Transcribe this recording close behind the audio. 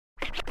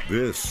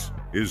This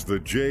is the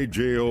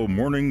JJO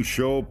Morning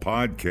Show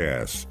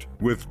podcast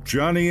with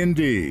Johnny and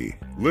D.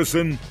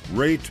 Listen,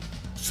 rate,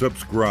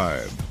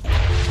 subscribe.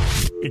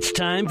 It's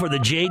time for the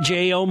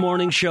JJO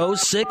Morning Show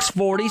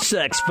 640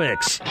 Sex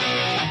Fix.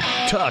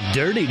 Talk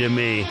dirty to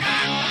me,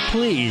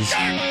 please.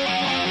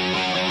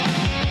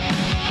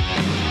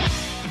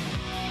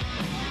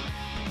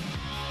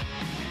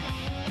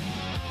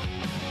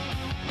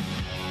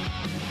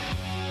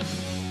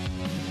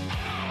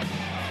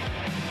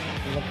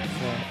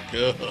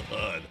 Good.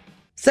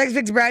 Sex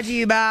Fix brought to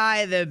you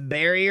by the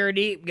Barrier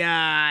Deep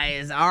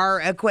guys.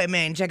 Our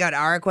Equipment. Check out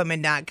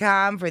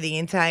ourequipment.com for the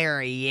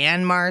entire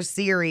Yanmar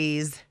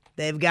series.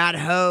 They've got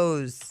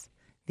hose.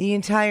 The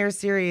entire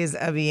series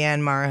of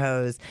Yanmar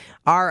hose.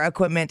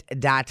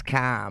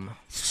 ourequipment.com.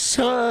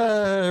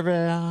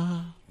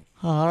 Sarah,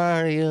 how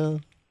are you?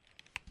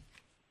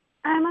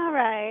 I'm all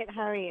right.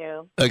 How are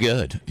you?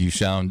 Good. You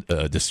sound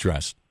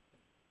distressed.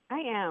 I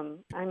am.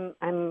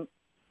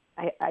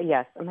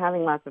 Yes, I'm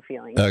having lots of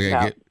feelings Okay,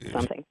 about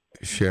something.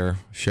 Share.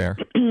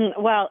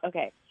 Well,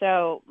 okay.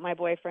 So my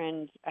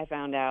boyfriend, I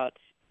found out,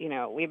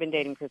 we've been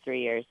dating for 3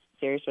 years,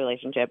 serious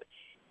relationship.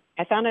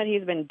 I found out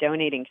he's been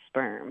donating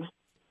sperm.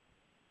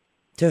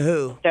 To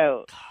who?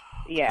 So,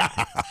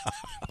 yeah.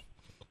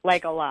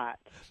 Like a lot.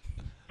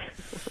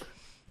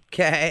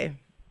 Okay.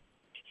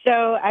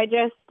 So I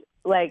just,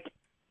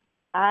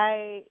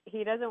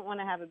 he doesn't want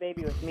to have a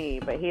baby with me,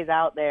 but he's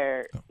out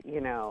there,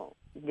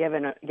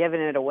 giving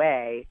it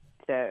away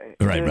to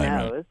who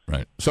knows.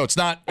 Right. So it's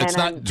not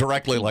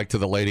directly like to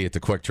the lady at the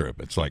Quick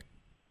Trip. It's like,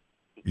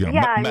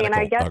 medical.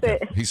 I guess okay.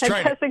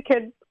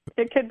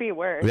 it could be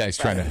worse. Yeah, he's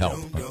trying to help.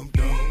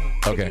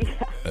 Okay.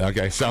 Yeah.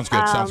 Okay. Sounds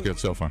good. Sounds good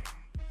so far.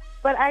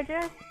 But I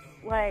just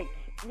I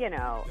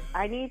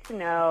need to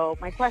know.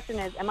 My question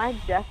is, am I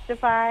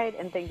justified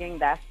in thinking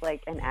that's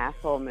like an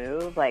asshole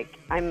move? Like,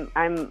 I'm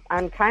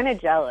kind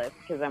of jealous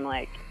because I'm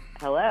like,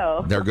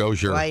 hello. There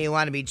goes your. Why you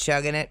want to be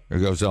chugging it? There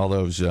goes all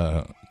those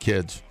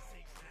kids.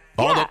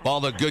 All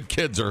the good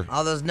kids are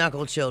all those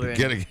knuckle children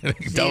getting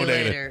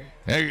donated.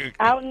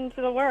 Out into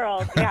the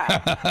world.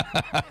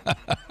 Yeah.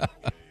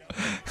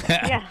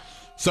 Yeah.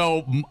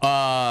 So,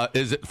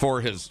 is it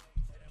for his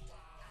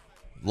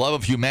love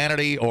of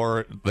humanity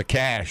or the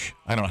cash?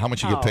 I don't know how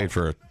much you get paid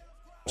for a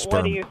sperm.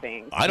 What do you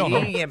think? I don't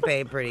know. You get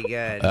paid pretty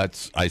good. I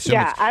assume.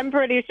 Yeah, I'm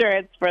pretty sure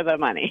it's for the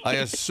money. I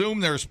assume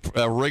there's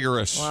a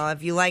rigorous. Well,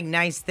 if you like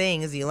nice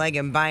things, you like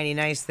him buying you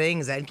nice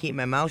things, I'd keep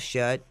my mouth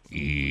shut.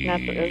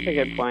 That's a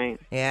good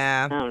point.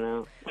 Yeah. I don't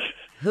know.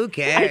 Who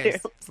cares?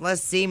 It's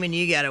less semen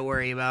you got to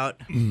worry about.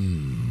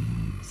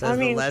 Says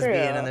the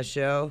lesbian true. on the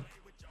show.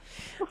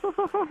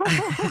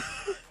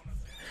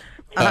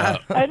 I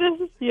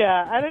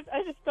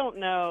just don't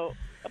know.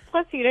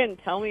 Plus, he didn't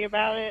tell me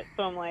about it,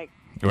 so I'm like,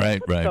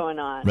 Right. what's going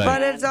on? Right.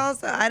 But it's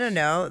also, I don't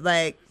know,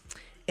 like,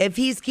 if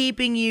he's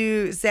keeping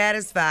you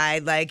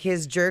satisfied, like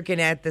his jerking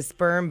at the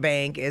sperm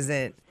bank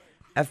isn't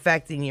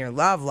affecting your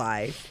love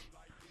life.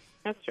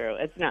 That's true.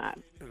 It's not.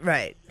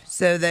 Right.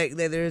 So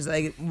there's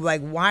like,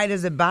 why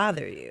does it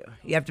bother you?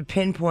 You have to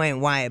pinpoint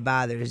why it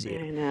bothers you.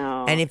 I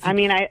know. And if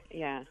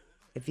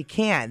you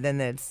can't, then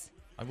it's.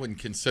 I wouldn't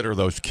consider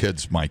those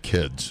kids my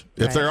kids.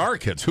 If there are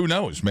kids, who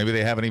knows? Maybe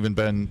they haven't even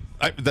been.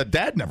 The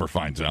dad never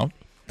finds out.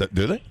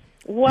 Do they?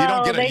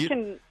 Well, they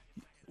can decide.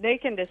 They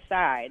can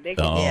decide if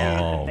they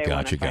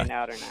want to find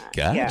out or not.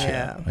 Gotcha.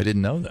 Yeah. I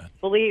didn't know that.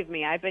 Believe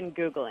me, I've been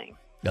Googling.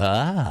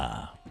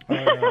 The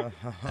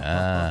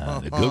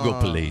Google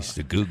police.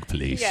 The Goog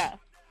police. Yeah.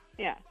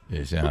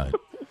 Is out.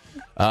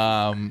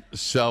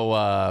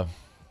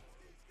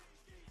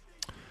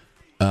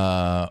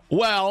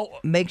 Well,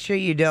 make sure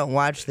you don't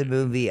watch the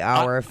movie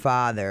Our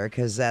Father,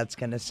 because that's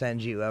going to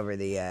send you over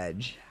the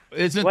edge.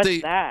 What's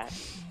that?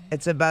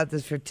 It's about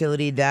this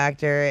fertility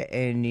doctor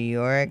in New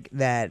York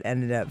that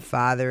ended up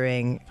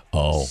fathering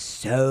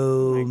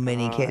so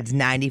many kids,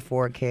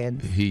 94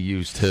 kids. He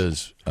used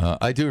his,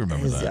 I do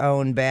remember his that.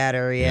 own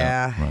batter,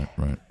 yeah.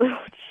 Right.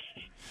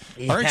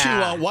 Yeah. Aren't you,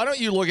 why don't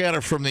you look at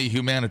it from the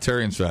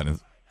humanitarian side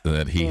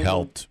that he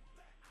helped,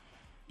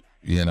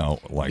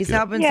 like. He's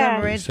helping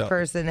some rich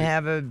person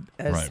have a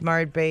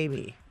smart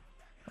baby.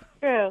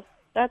 True.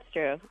 That's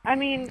true. I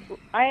mean,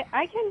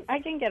 I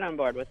can get on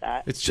board with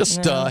that. It's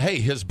just, hey,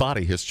 his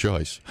body, his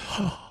choice.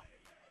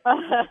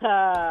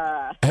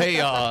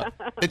 Hey,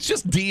 it's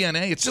just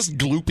DNA. It's just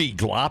gloopy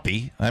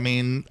gloppy. I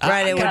mean,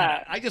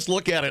 I just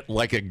look at it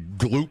like a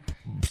gloop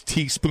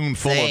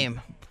teaspoonful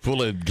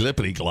full of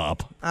glippity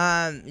glop.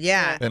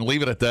 Yeah. And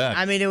leave it at that.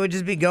 I mean, it would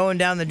just be going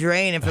down the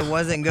drain if it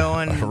wasn't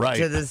going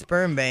to the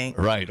sperm bank.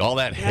 Right. All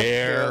that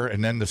hair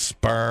and then the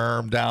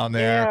sperm down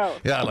there. Ew.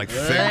 Yeah, like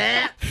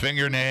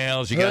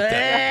fingernails. You got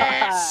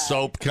that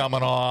soap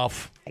coming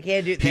off. I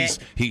can't do that.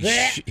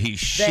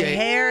 He's the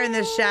hair in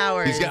the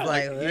shower He's is got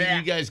like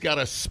you guys got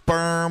a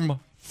sperm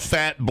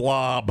fat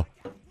blob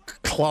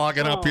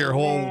clogging up your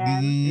whole,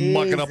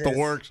 mucking up the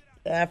works.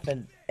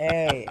 Effing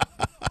A.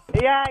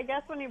 Yeah, I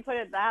guess when you put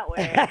it that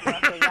way, it's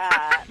roughly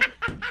that.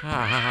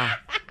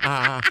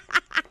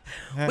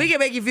 We can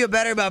make you feel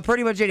better about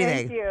pretty much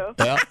anything. Thank you.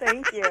 Yeah.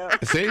 Thank you.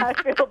 See? I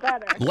feel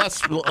better.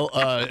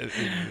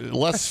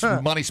 Less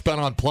money spent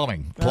on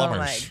plumbing. Plumbers.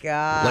 Oh, my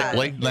God.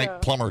 Late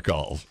night plumber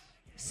calls.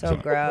 So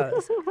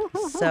gross.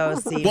 So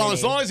seedy. Well,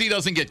 as long as he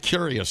doesn't get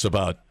curious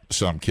about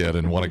some kid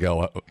and want to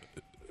go,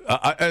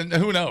 and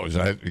who knows?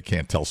 I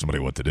can't tell somebody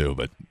what to do,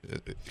 but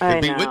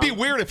it'd be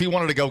weird if he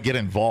wanted to go get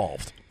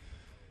involved.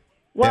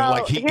 Well,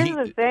 and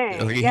here's the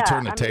thing. He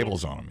turned the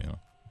tables on him, you know.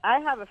 I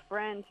have a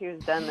friend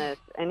who's done this,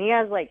 and he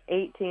has like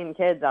 18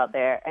 kids out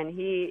there, and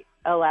he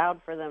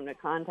allowed for them to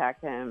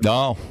contact him.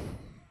 No.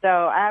 So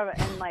I have,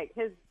 and like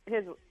his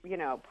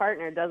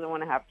partner doesn't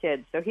want to have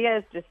kids, so he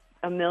has just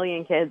a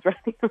million kids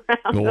running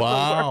around the world.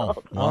 Wow.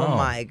 Oh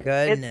my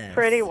goodness. It's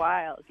pretty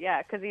wild.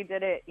 Yeah, because he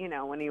did it,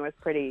 when he was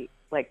pretty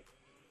like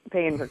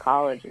paying for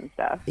college and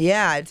stuff.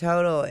 Yeah,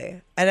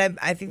 totally. And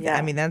I think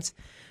that's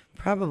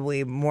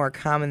probably more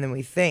common than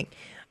we think.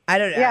 I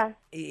don't know.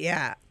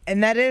 Yeah.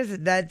 And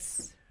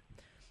that's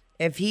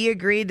if he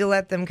agreed to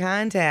let them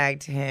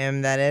contact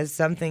him, that is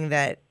something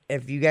that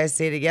if you guys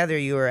stay together,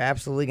 you are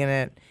absolutely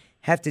going to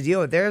have to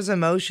deal with. There's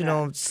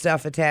emotional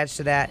stuff attached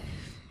to that,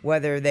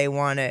 whether they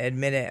want to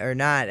admit it or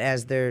not,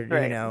 as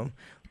they're,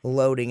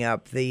 loading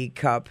up the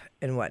cup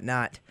and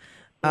whatnot.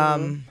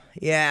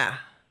 Yeah,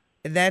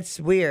 that's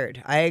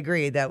weird. I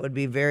agree. That would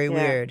be very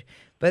weird.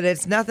 But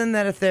it's nothing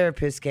that a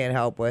therapist can't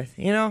help with,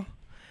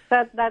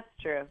 That's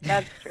true.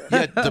 That's true.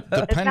 Yeah,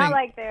 It's not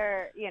like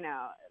they're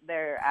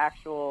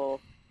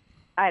actual.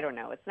 I don't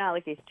know. It's not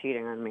like he's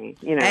cheating on me.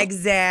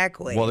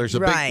 Exactly. Well, there's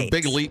a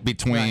big leap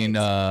between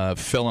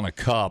filling a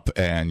cup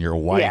and your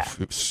wife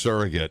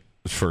surrogate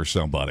for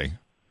somebody.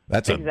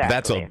 That's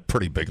a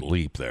pretty big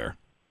leap there.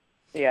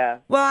 Yeah.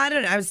 Well, I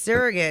don't know. I'm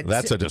surrogate.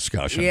 That's a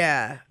discussion.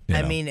 Yeah.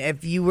 I mean,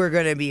 if you were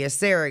going to be a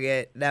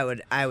surrogate,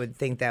 I would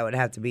think that would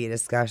have to be a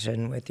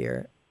discussion with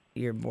your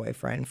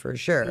boyfriend for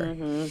sure.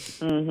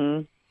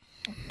 Yeah.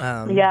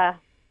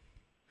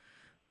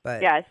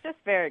 But yeah, it's just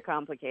very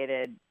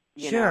complicated.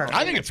 Sure.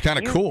 I think it's kind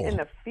of cool. In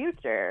the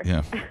future.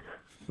 Yeah.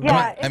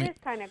 It is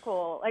kind of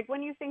cool. Like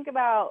when you think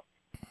about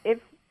if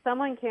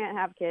someone can't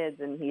have kids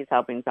and he's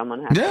helping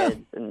someone have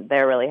kids and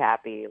they're really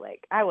happy,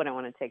 like I wouldn't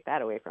want to take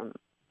that away from,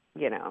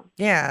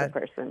 the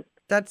person.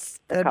 That's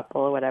the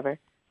couple or whatever.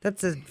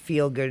 That's a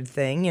feel-good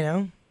thing,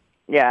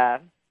 Yeah.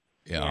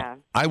 Yeah.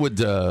 I would,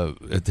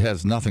 it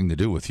has nothing to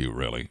do with you,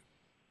 really.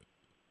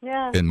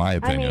 Yeah. In my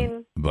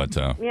opinion. But,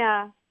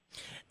 yeah.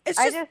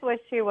 I just wish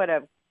he would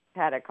have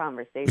had a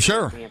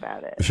conversation with me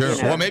about it. Sure.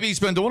 Well, maybe he's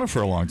been doing it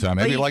for a long time.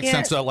 Maybe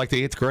since the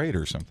 8th grade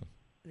or something.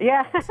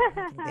 Yeah.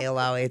 They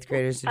allow 8th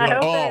graders to do it. it. I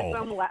hope there's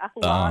some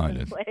law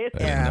in place. I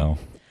didn't know.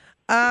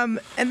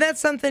 And that's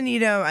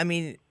something, I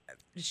mean,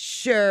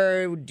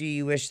 sure, do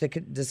you wish the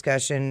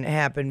discussion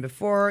happened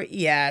before?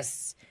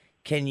 Yes.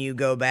 Can you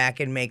go back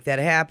and make that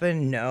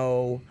happen?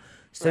 No.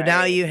 So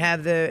now you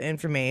have the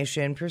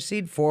information.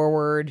 Proceed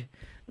forward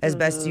as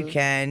best you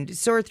can.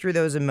 Sort through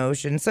those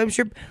emotions. So I'm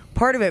sure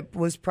part of it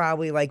was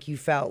probably like you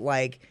felt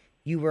like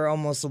you were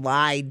almost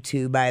lied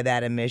to by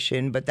that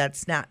admission, but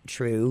that's not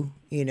true,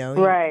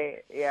 Right,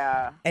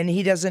 yeah. And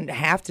he doesn't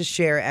have to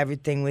share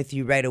everything with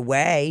you right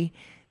away.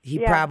 He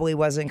probably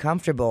wasn't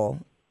comfortable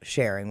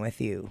sharing with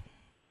you.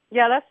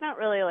 Yeah, that's not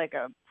really like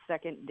a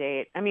second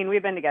date. I mean,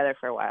 we've been together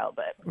for a while,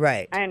 but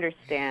I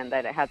understand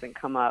that it hasn't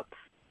come up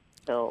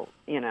till,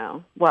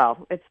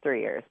 well, it's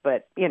 3 years,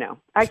 but,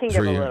 I can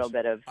give a little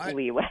bit of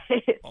leeway.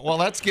 Well,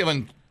 that's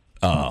given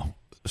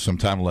some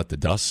time to let the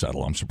dust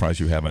settle. I'm surprised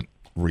you haven't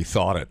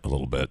rethought it a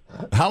little bit.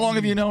 How long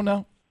have you known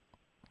now?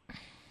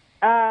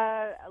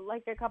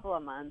 Like a couple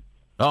of months.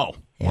 Oh,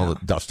 well,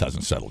 the dust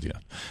hasn't settled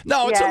yet.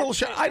 No, it's a little.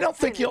 I don't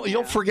think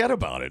you'll forget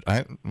about it.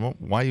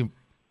 Why you?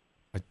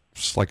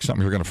 It's like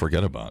something you're going to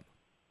forget about.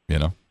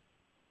 Yeah.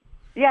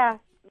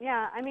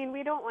 I mean,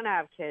 we don't want to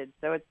have kids,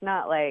 so it's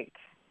not like,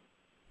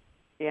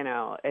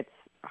 it's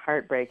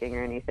heartbreaking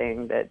or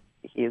anything that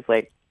he's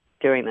like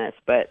doing this,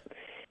 but.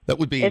 That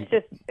would be. It's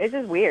just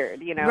weird,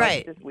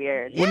 Right. It's just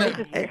weird.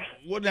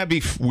 Wouldn't that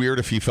be weird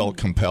if he felt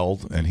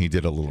compelled and he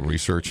did a little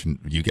research and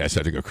you guys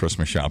had to go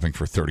Christmas shopping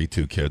for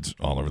 32 kids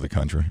all over the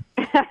country?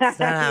 That's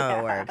not how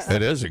it works.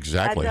 It is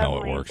exactly how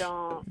it works.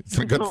 It's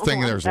a good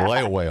thing there's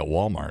layaway at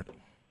Walmart.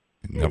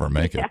 You never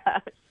make it. Yeah,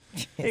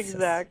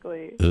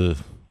 exactly.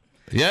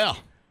 Yeah.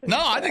 No,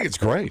 I think it's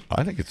great.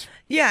 I think it's.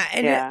 Yeah,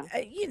 and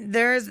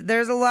there's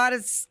a lot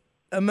of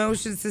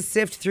emotions to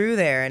sift through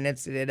there, and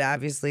it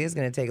obviously is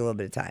going to take a little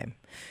bit of time.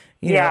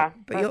 But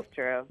that's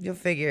true. You'll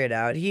figure it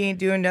out. He ain't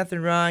doing nothing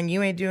wrong.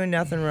 You ain't doing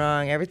nothing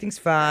wrong. Everything's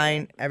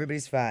fine.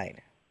 Everybody's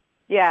fine.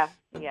 Yeah,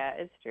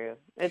 it's true.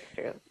 It's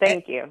true.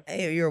 Thank you.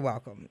 You're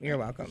welcome.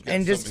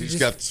 And He's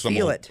got some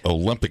feel it.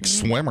 Olympic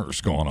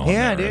swimmers going on.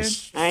 Yeah, there, dude.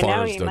 I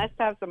know he must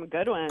have some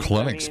good ones.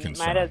 Clinics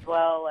concerned. Might as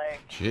well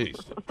Jeez.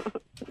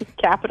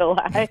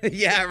 capitalize.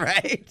 Yeah,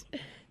 right.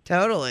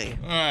 Totally.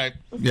 All right.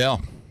 Yeah.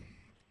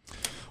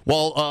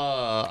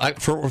 Well,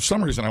 for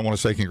some reason, I want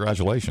to say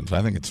congratulations.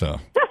 I think it's I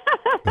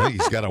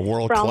think he's got a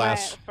world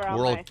class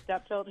my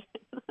stepchildren.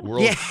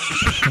 World. Yeah.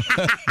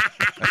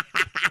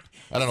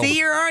 I don't know. See,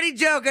 you're already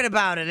joking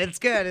about it. It's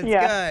good. It's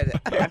good.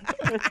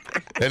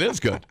 It is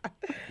good.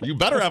 You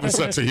better have a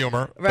sense of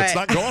humor. Right. It's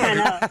not going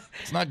anywhere.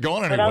 It's not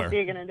going anywhere. What else are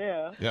you going to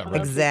do? Yeah, right.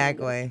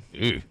 Exactly.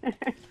 Ew. All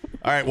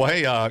right. Well,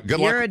 hey, good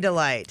luck. You're a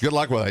delight. Good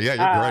luck with it. Yeah,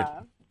 you're great.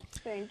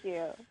 Thank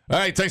you. All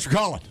right. Thanks for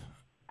calling.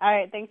 All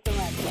right. Thanks so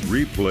much.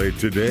 Replay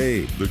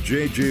today the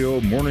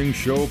JJO Morning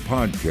Show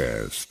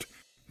podcast.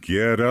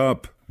 Get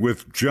up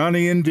with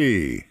Johnny and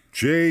D.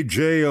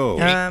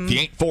 JJO. If you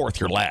ain't fourth,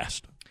 you're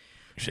last.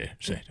 Say.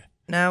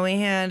 Now, we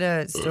had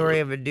a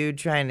story of a dude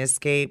trying to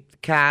escape the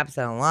cops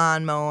on a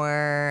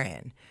lawnmower,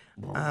 and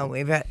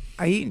we've had.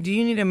 Do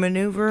you need a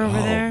maneuver over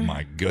there? Oh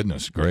my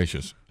goodness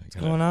gracious! What's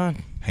going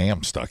on?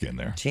 Ham stuck in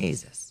there.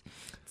 Jesus,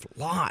 it's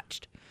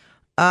lodged.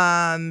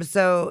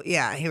 So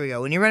yeah, here we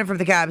go. When you're running from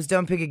the cops,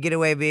 don't pick a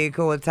getaway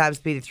vehicle with top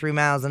speed of 3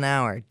 miles an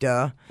hour.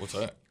 Duh. What's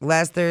that?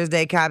 Last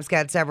Thursday, cops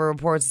got several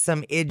reports of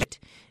some idiot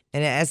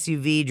in an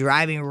SUV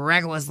driving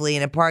recklessly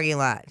in a parking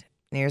lot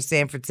near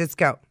San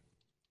Francisco.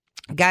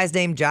 A guy's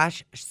named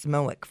Josh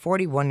Smowick,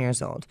 41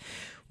 years old.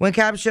 When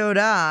cops showed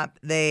up,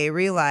 they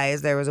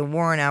realized there was a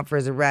warrant out for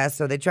his arrest,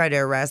 so they tried to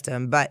arrest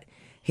him, but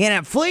he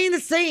ended up fleeing the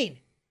scene.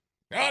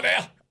 Oh,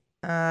 yeah.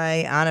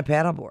 On a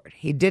paddleboard.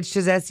 He ditched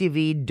his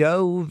SUV,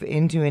 dove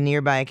into a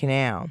nearby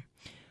canal,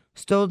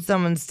 stole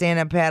someone's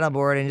stand-up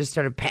paddleboard, and just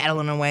started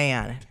paddling away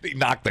on it. He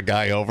knocked the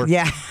guy over.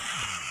 Yeah.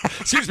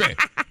 Excuse me.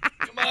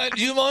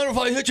 Do you mind if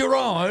I hit your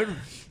ride?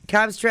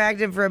 Cops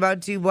tracked him for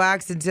about 2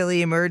 blocks until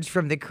he emerged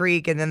from the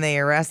creek, and then they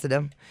arrested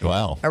him.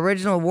 Wow.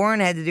 Original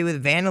warrant had to do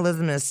with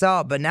vandalism and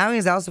assault, but now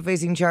he's also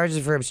facing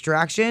charges for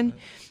obstruction,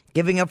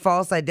 giving a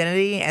false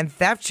identity, and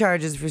theft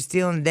charges for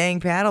stealing the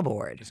dang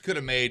paddleboard. This could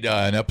have made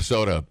an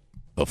episode of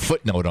a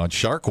footnote on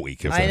Shark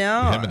Week if I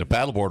know. him and the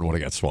paddleboard would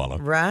have got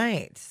swallowed.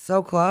 Right.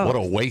 So close. What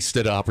a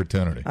wasted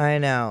opportunity. I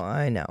know.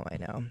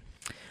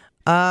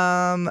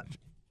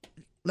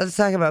 Let's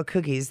talk about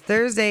cookies.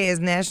 Thursday is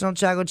National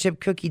Chocolate Chip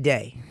Cookie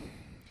Day.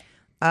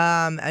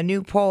 A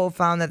new poll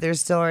found that there's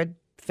still our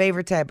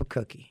favorite type of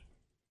cookie,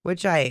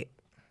 which I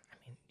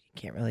mean, you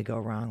can't really go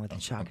wrong with a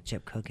chocolate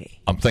chip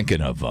cookie. I'm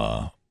thinking of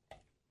a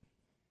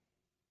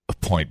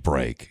Point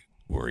Break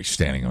where he's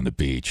standing on the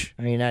beach.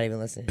 Are you not even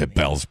listening to At me?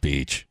 Bell's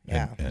Beach.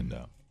 Yeah. And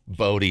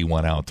Bodie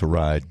went out to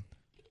ride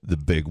the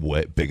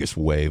biggest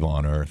wave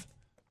on Earth.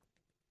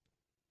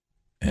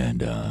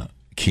 And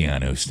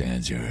Keanu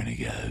stands there and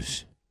he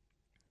goes,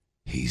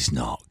 "He's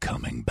not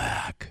coming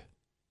back."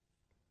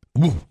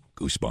 Woo,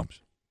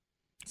 goosebumps.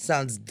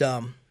 Sounds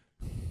dumb.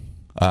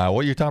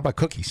 Well, you're talking about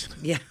cookies.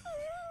 Yeah.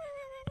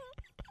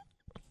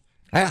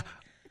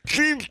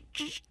 She's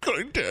just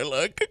going to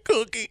like a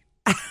cookie.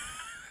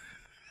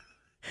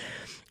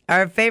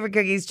 Our favorite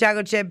cookies: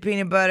 chocolate chip,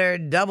 peanut butter,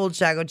 double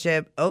chocolate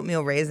chip,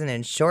 oatmeal raisin,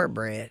 and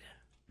shortbread.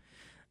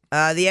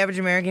 The average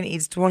American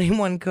eats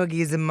 21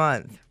 cookies a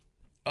month.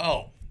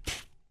 Oh,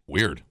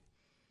 weird.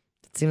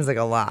 It seems like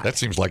a lot. That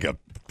seems like a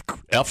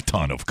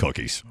F-ton of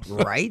cookies.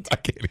 Right? I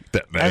can't eat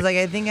that many. I was like,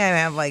 I think I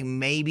have like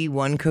maybe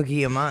 1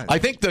 cookie a month. I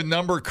think the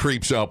number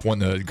creeps up when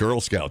the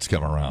Girl Scouts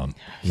come around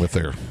with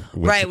their...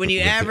 Right, when you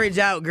average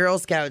out Girl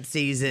Scout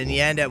season,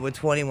 you end up with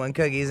 21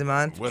 cookies a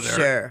month. With their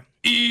Sure.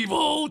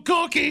 evil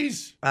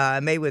cookies.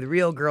 Made with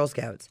real Girl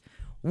Scouts.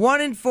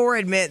 1 in 4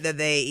 admit that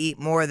they eat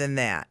more than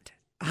that.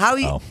 How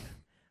you? Oh.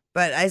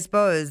 But I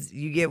suppose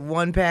you get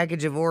 1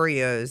 package of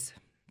Oreos.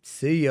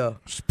 See ya.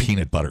 It's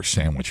peanut butter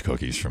sandwich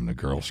cookies from the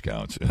Girl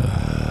Scouts.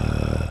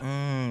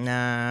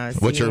 Nah.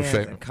 What's your see ya.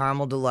 favorite?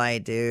 Caramel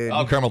Delight, dude.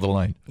 Oh, Caramel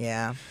Delight.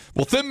 Yeah.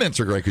 Well, Thin Mints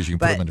are great because you can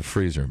put But them in the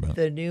freezer. But...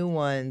 The new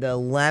one, the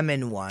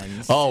lemon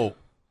ones. Oh,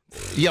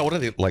 yeah. What are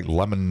they, like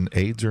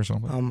lemonades or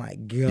something? Oh my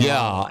God.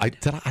 Yeah, I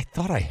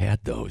thought I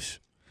had those.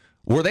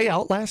 Were they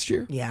out last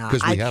year? Yeah,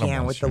 'Cause we I had them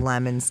can't last with year. the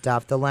lemon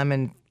stuff. The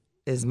lemon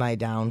is my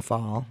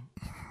downfall.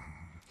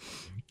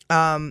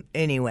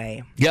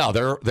 Anyway. Yeah,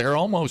 they're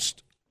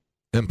almost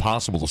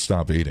impossible to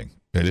stop eating.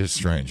 It is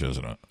strange,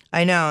 isn't it?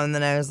 I know, and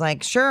then I was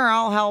like, sure,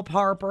 I'll help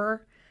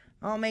Harper.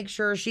 I'll make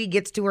sure she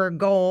gets to her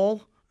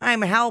goal.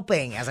 I'm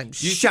helping as I'm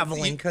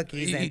shoveling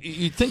cookies in.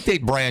 You'd think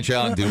they'd branch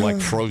out and do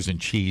like frozen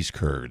cheese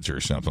curds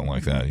or something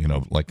like that. You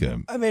know, like a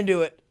I'm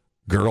into it.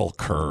 girl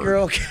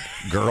curd.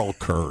 Girl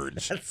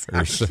curds.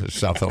 Or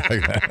something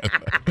like that.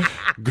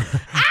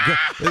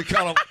 They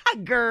call them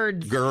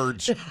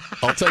Girds.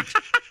 I'll take.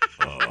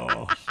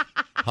 Oh,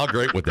 how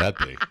great would that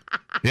be?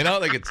 You know,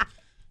 they could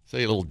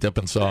say a little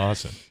dipping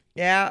sauce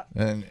Yeah.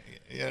 and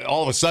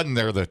all of a sudden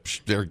they're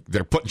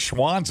putting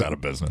Schwann's out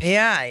of business.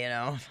 Yeah, you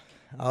know.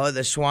 Oh,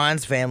 the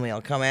Schwann's family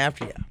will come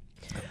after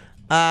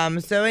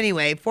you. So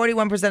anyway,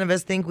 41% of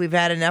us think we've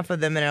had enough of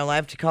them in our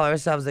life to call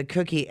ourselves a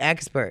cookie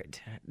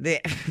expert. The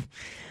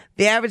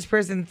average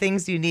person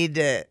thinks you need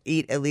to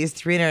eat at least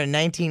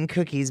 319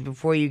 cookies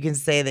before you can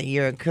say that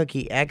you're a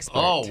cookie expert.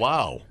 Oh,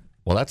 wow.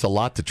 Well, that's a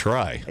lot to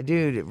try.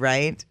 Dude,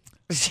 right?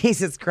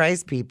 Jesus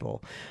Christ,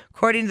 people.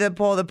 According to the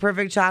poll, the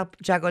perfect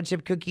chocolate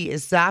chip cookie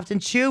is soft and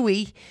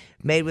chewy,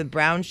 made with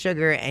brown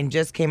sugar, and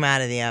just came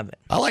out of the oven.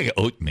 I like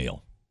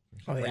oatmeal.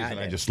 Oh, yeah,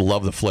 I just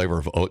love the flavor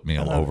of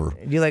oatmeal over.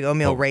 Do you like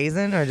oatmeal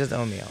raisin or just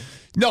oatmeal?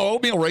 No,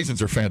 oatmeal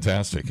raisins are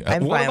fantastic.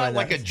 What about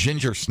like a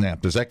ginger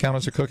snap? Does that count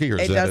as a cookie? Or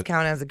it does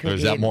count as a cookie. Or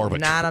is that more of a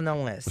not on the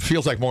list? It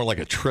feels like more like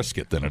a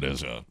Triscuit than it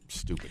is a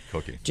stupid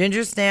cookie.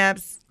 Ginger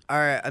snaps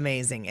are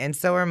amazing, and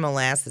so are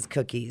molasses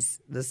cookies.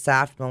 The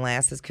soft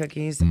molasses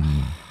cookies.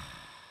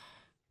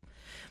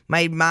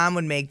 My mom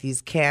would make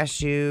these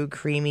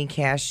creamy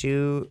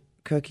cashew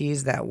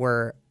cookies that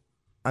were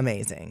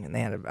amazing, and they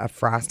had a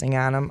frosting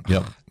on them.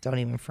 Yep. Don't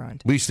even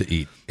front. We used to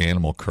eat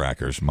animal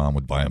crackers. Mom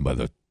would buy them by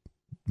the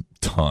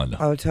ton.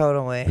 Oh,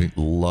 totally. We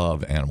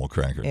love animal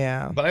crackers.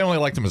 Yeah. But I only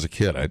liked them as a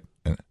kid.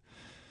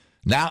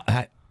 Now,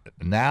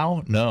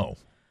 no.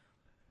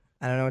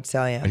 I don't know what to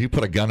tell you. If you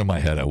put a gun to my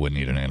head, I wouldn't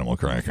eat an animal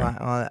cracker.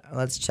 Well,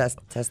 let's test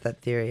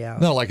that theory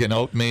out. No, like an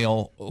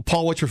oatmeal.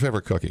 Paul, what's your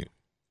favorite cookie?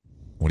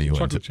 What are you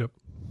chocolate into? Chip.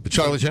 The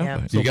chocolate chip?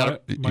 Yeah. So You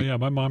got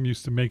my mom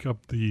used to make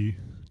up the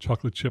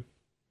chocolate chip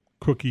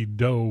cookie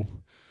dough,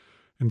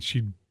 and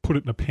she'd put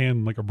it in a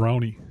pan like a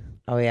brownie.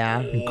 Oh yeah.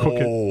 And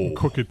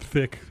cook it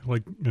thick,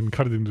 and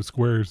cut it into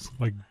squares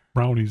like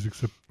brownies.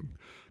 Except,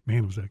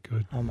 man, was that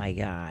good! Oh my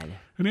God.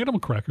 And animal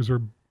crackers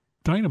are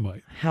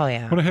dynamite. Hell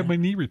yeah. When I had my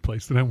knee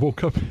replaced, and I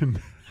woke up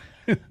in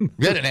You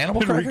had an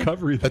animal cracker?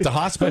 recovery At the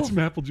hospital? That's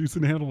apple juice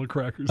and animal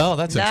crackers. Oh,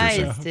 that's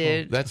interesting. Nice,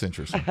 dude. That's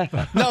interesting.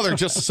 No, they're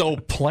just so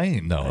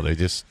plain, though. They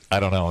just, I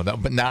don't know. No,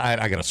 but now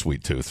I got a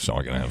sweet tooth, so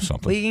I'm going to have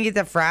something. Well, you can get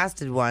the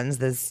frosted ones,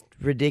 this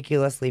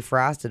ridiculously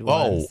frosted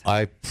ones. Oh,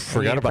 I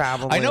forgot about.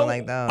 Probably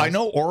like those. I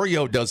know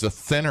Oreo does a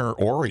thinner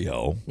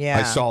Oreo. Yeah.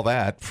 I saw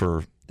that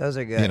for. Those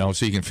are good.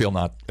 So you can feel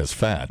not as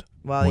fat.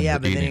 Well, when yeah, you're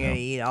but then eating you're going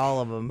to them. eat all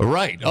of them.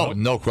 Right. Oh,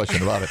 no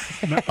question about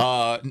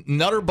it.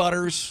 Nutter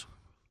Butters.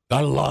 I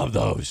love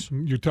those.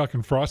 You're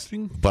talking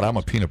frosting? But I'm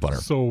a peanut butter.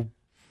 So,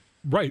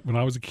 right, when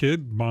I was a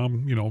kid,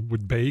 Mom,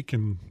 would bake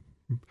and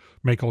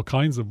make all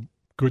kinds of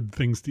good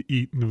things to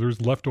eat. And if there's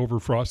leftover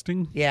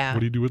frosting, Yeah. what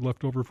do you do with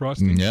leftover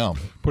frosting? Yeah.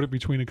 Put it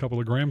between a couple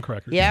of graham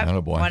crackers. Yep,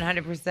 Attaboy.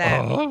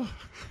 100%.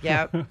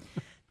 Yep.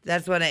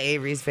 That's one of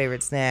Avery's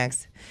favorite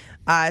snacks.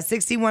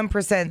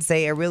 61%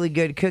 say a really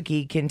good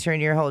cookie can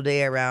turn your whole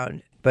day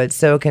around, but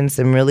so can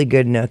some really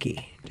good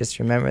nookie. Just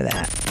remember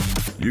that.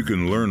 You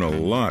can learn a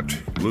lot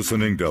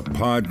listening to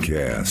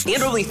podcasts.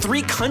 And only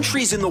 3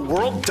 countries in the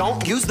world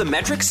don't use the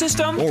metric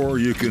system? Or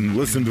you can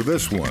listen to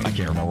this one. I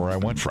can't remember where I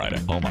went Friday.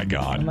 Oh, my Oh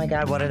God. my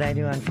God, what did I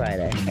do on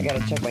Friday? I got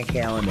to check my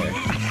calendar.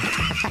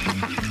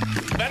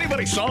 If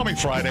anybody saw me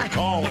Friday,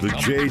 call. The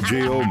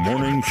JJO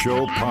Morning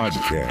Show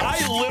podcast.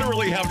 I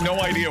literally have no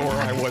idea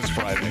where I was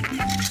Friday.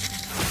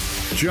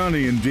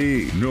 Johnny and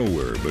D,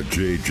 nowhere but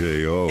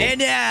JJO. And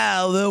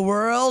now, the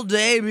world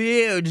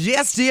debut,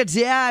 just in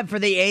time for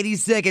the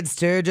 82nd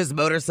Sturgis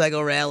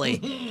Motorcycle Rally.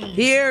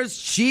 Here's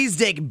Cheese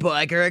Dick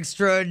Biker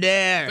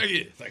Extraordinaire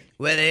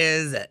with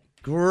his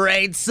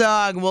great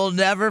song, We'll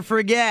Never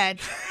Forget,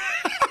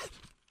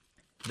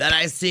 that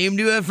I seem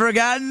to have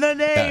forgotten the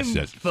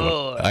name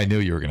for. I knew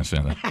you were going to say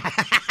that.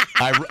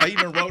 I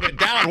even wrote it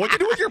down. What'd you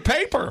do with your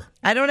paper?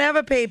 I don't have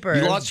a paper.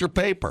 You lost your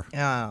paper. Oh.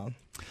 All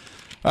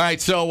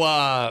right, so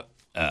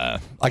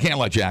I can't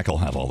let Jackal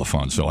have all the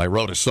fun, so I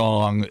wrote a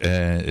song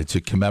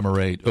to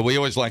commemorate. We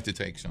always like to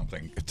take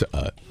something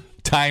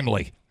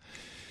timely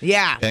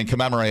Yeah. and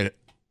commemorate it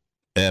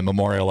and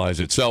memorialize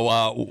it. So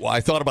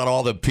I thought about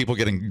all the people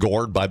getting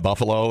gored by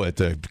buffalo at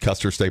the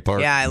Custer State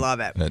Park. Yeah, I love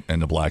it.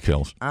 And the Black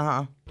Hills.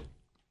 Uh-huh.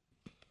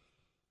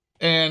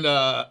 And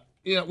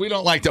we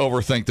don't like to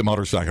overthink the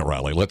motorcycle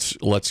rally.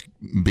 Let's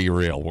be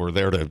real. We're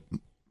there to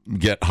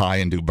get high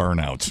and do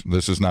burnouts.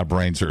 This is not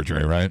brain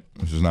surgery, right?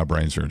 This is not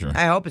brain surgery.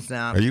 I hope it's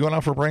not. Are you going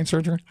out for brain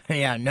surgery?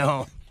 Yeah,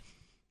 no.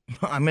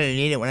 I'm going to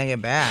need it when I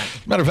get back.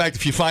 Matter of fact,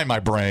 if you find my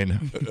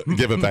brain,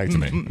 give it back to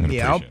me. I'd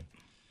Yep. appreciate it.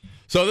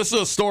 So this is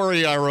a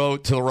story I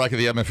wrote to the wreck of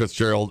the Edmund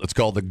Fitzgerald. It's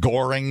called The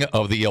Goring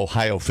of the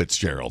Ohio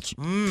Fitzgeralds.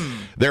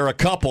 They're a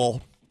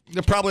couple.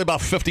 They're probably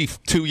about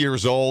 52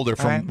 years old. They're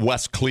from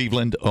West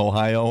Cleveland,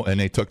 Ohio, and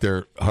they took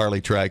their Harley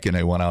trike and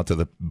they went out to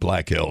the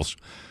Black Hills.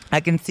 I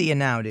can see you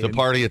now, dude. The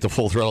party at the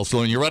Full Throttle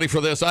Saloon. You ready for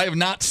this? I have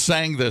not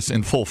sang this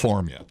in full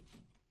form yet.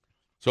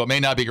 So it may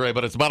not be great,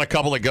 but it's about a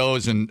couple that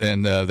goes, and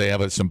they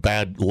have some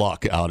bad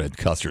luck out at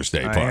Custer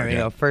State All Park. right, here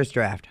we go. First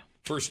draft.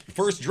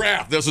 First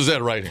draft. This is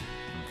it right here.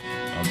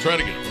 I'm trying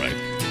to get it right.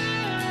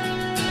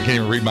 I can't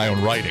even read my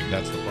own writing.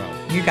 That's the problem.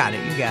 You got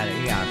it.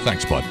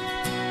 Thanks, bud.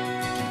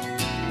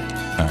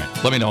 All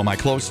right. Let me know. Am I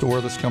close to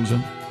where this comes in?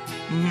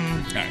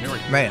 Mm-hmm. All right, here we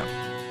go. Right on.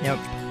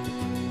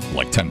 Yep.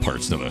 Like 10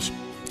 parts to this.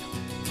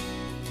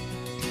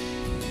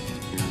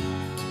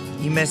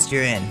 You missed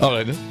your in. Oh,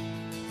 I did?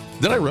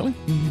 Did I really?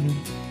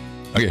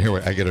 Mm-hmm. Okay, here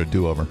I get a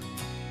do-over.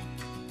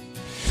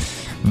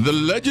 The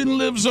legend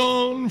lives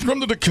on from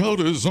the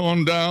Dakotas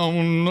on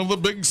down of the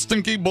big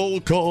stinky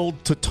bull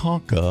called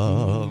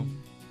Tatanka.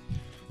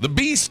 The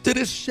beast at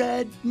his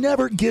shed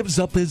never gives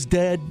up his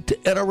dead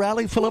at a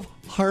rally full of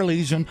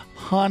Harleys and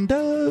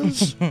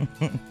Hondas.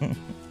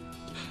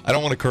 I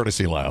don't want a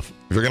courtesy laugh.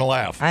 If you're going to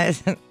laugh. I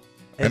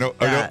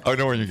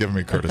know when you're giving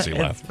me a courtesy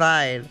laugh. It's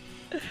fine.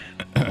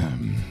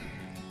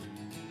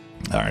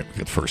 All right,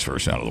 get the first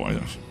verse out of the way.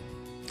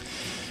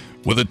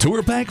 With a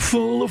tour pack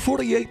full of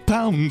 48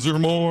 pounds or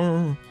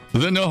more,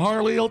 then the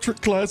Harley Ultra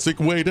Classic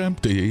weighed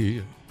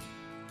empty.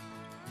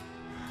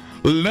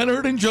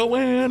 Leonard and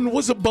Joanne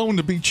was a bone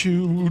to be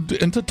chewed,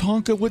 and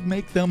Tatanka would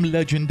make them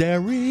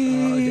legendary.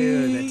 Oh,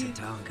 dude, that's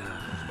Tatanka.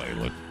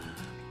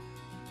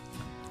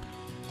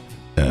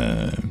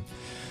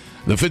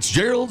 The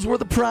Fitzgeralds were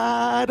the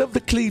pride of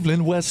the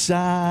Cleveland West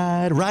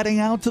Side, riding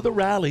out to the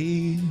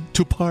rally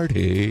to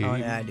party. Oh,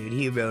 yeah, dude,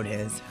 he wrote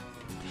his.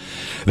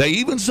 They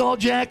even saw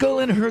Jackal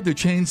and heard the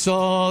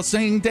chainsaw,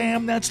 saying,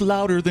 "Damn, that's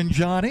louder than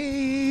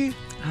Johnny."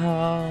 Oh.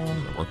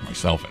 I worked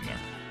myself in there.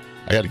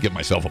 I got to give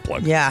myself a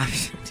plug. Yeah.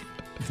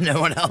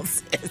 No one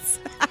else is.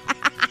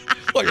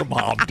 Well, your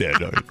mom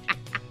did.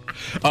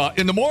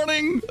 In the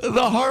morning,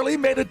 the Harley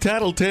made a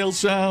tattletale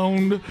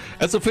sound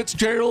as the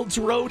Fitzgeralds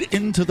rode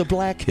into the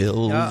Black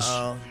Hills.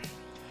 Uh-oh.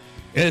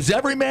 As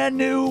every man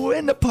knew,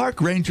 and the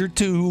park ranger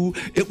too,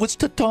 it was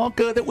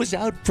Tatanka that was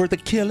out for the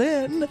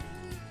killing.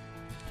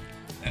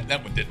 And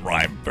that one didn't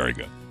rhyme very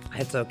good.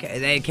 It's okay.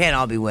 They can't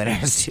all be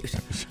winners, dude.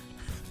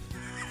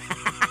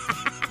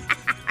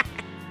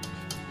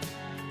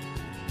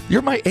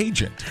 You're my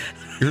agent.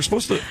 You're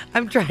supposed to...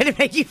 I'm trying to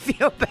make you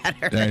feel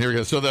better. Yeah, here we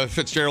go. So the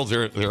Fitzgeralds,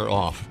 they're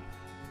off.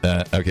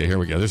 Okay, here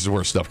we go. This is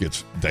where stuff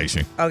gets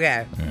dicey.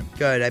 Okay,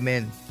 good. I'm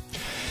in.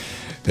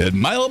 At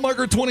mile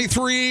marker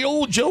 23,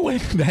 old Joanne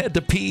had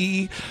to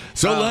pee,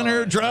 so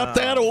Leonard dropped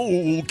that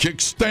old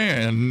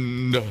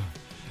kickstand.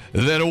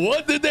 Then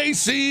what did they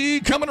see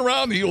coming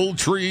around the old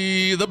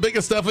tree? The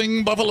biggest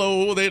stuffing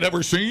buffalo they'd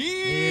ever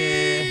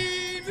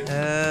seen.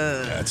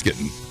 That's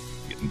getting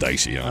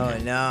dicey on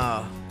here.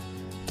 No.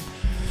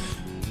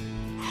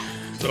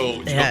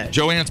 So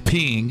Joanne's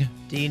peeing.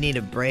 Do you need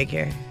a break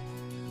here?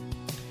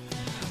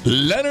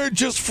 Leonard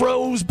just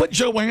froze, but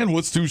Joanne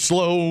was too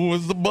slow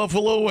as the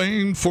buffalo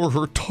aimed for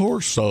her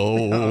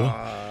torso.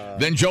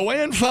 Then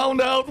Joanne found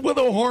out with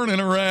a horn in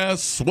her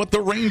ass what the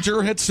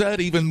ranger had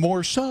said, even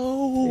more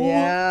so.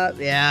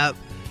 Yep.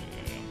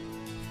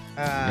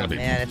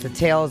 Man, it's a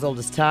tale as old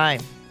as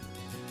time.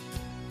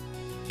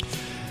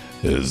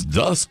 As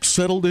dusk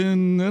settled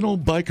in, an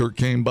old biker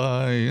came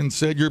by and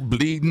said, "You're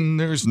bleeding,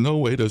 there's no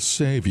way to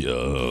save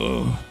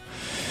you."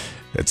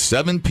 At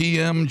 7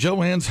 p.m.,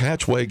 Joanne's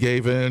hatchway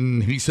gave in.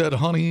 He said,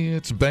 "Honey,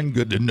 it's been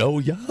good to know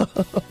ya."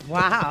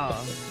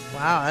 Wow,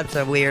 that's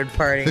a weird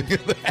parting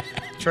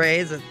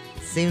phrase. It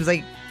seems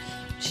like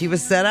she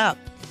was set up.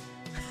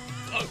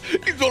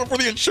 He's going for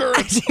the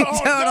insurance.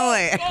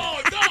 Totally. No.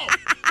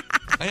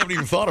 I haven't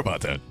even thought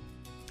about that.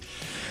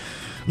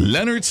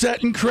 Leonard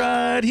sat and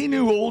cried. He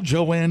knew old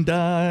Joanne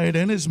died,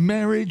 and his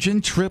marriage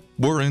and trip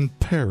were in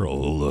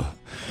peril.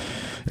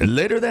 And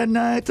later that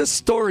night, the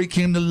story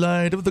came to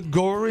light of the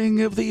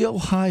goring of the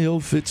Ohio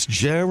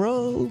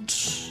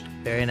Fitzgeralds.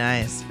 Very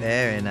nice.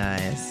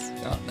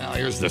 Now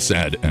here's the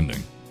sad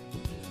ending.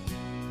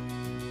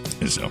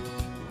 So,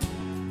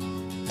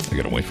 I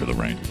gotta wait for the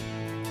rain.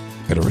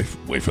 Gotta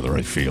wait for the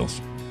right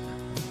feels.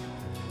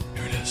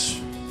 Here it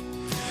is.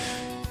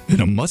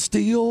 In a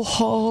musty old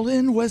hall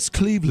in West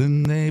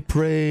Cleveland, they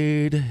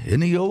prayed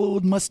in the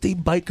old musty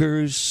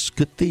bikers'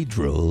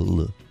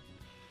 cathedral.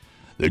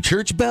 The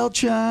church bell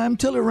chimed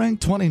till it rang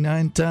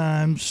 29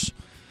 times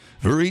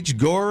for each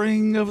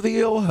goring of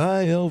the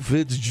Ohio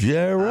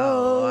Fitzgerald.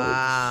 Oh,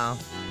 wow.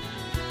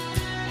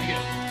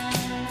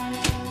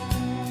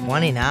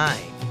 29.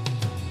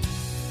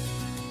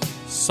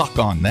 Suck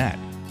on that.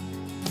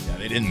 Yeah,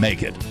 they didn't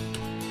make it.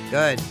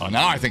 Good. Oh,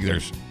 now I think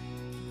there's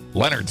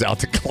Leonard's out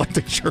to collect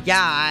insurance.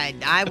 Yeah,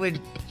 I would.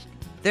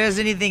 If there's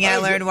anything I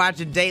learned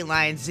watching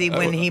Dateline, see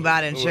when he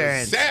bought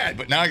insurance. Sad,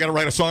 but now I got to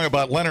write a song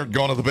about Leonard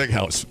going to the big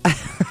house.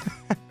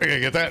 I gotta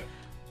get that.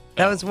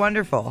 That was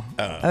wonderful.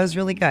 That was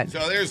really good.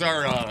 So there's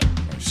our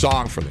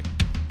song for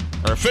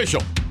our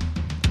official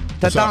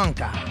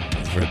Tatanka.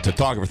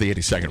 Tatanka for the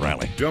 82nd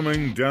Rally.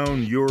 Dumbing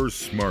down your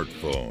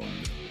smartphone.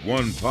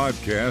 One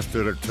podcast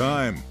at a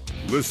time.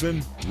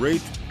 Listen,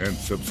 rate, and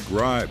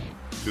subscribe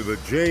to the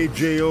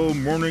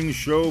JJO Morning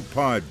Show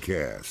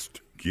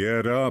podcast.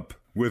 Get up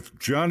with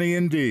Johnny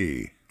and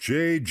D.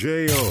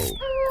 JJO.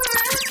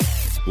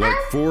 Like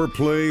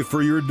foreplay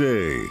for your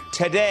day.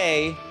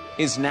 Today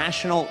is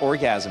National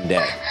Orgasm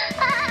Day.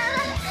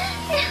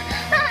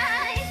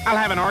 I'll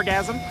have an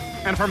orgasm,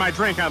 and for my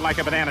drink, I'd like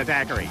a banana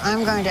daiquiri.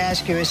 I'm going to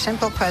ask you a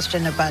simple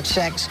question about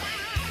sex.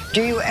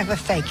 Do you ever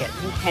fake it?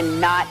 You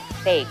cannot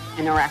fake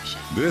an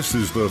erection. This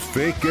is the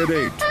Fake at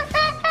 8.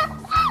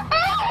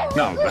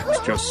 No, that's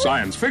just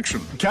science fiction.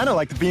 Kind of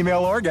like the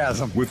female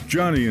orgasm. With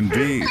Johnny and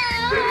D.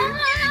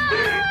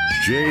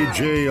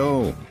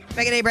 JJO.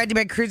 Back in day, brought to you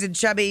by Cruisin'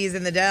 Chubbies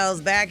in the Dells.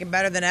 Back and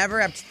better than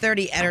ever. Up to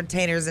 30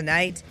 entertainers a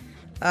night.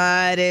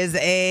 It is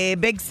a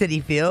big city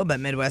feel,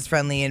 but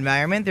Midwest-friendly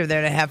environment. They're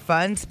there to have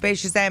fun.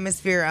 Spacious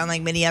atmosphere,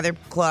 unlike many other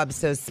clubs.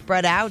 So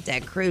spread out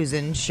at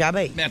Cruisin'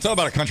 Chubbies. Man, it's all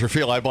about a country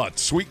feel. I bought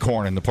sweet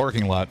corn in the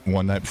parking lot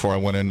one night before I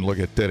went in to look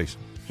at titties.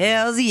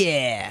 Hells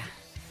yeah.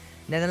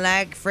 Nothing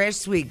like fresh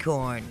sweet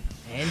corn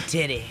and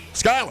titty.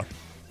 Skylar.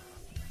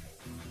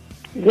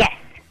 Yes.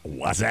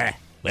 What's that?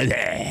 Do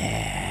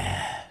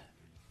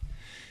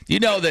you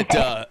know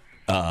that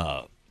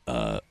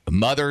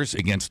mothers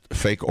against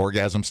fake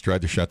orgasms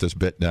tried to shut this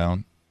bit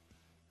down?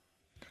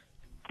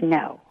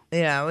 No.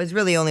 Yeah, it was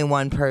really only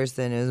one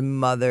person. It was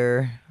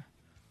mother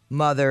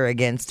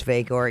against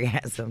fake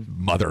orgasm.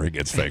 Mother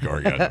against fake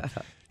orgasm.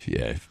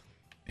 Yeah.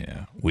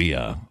 We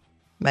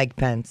Mike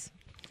Pence.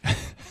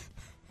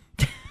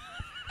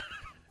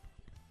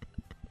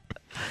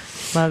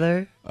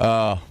 Mother.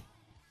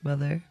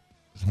 Mother.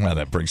 Well,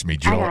 that brings me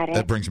joy.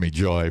 That brings me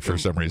joy for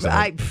some reason.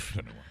 I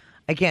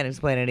can't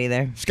explain it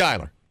either.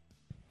 Skylar.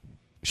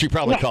 She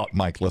probably caught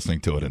Mike listening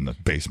to it in the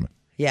basement.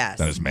 Yes.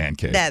 In his man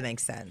cave. That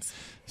makes sense.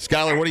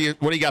 Skylar, what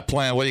do you got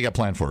planned? What do you got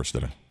planned for us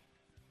today?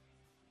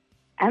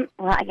 Well,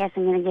 I guess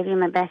I'm going to give you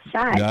my best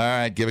shot. All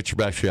right, give it your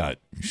best shot.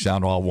 You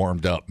sound all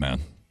warmed up,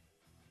 man.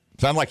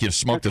 Sounds like you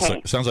smoked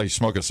sounds like you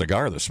smoked a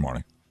cigar this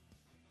morning.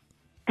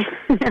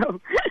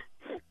 No.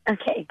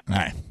 Okay. All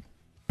right.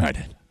 I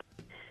did.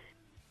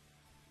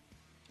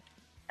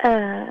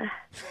 You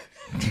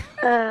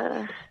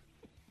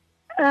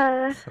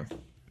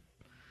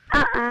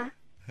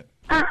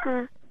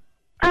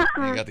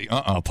got the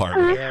part.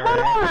 Yeah,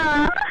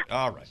 right.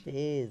 All right.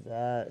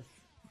 Jesus.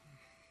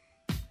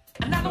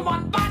 Another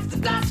one bites the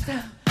dust.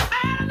 And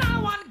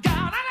another one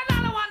gone. And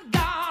another one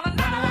gone.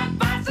 Another one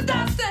bites the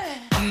dust.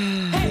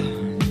 Hey,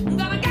 I'm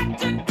gonna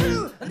get you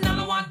too.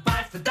 Another one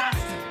bites the dust.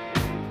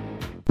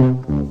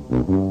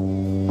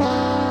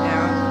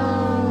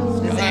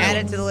 Just add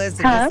it to the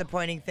list of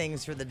disappointing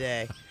things for the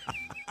day.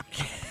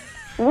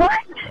 What?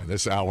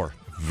 This hour.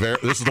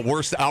 This is the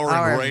worst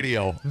hour in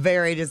radio.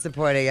 Very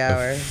disappointing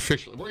hour.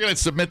 Officially. We're going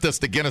to submit this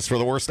to Guinness for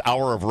the worst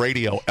hour of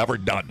radio ever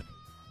done.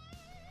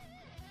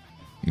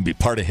 You can be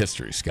part of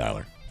history,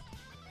 Skylar.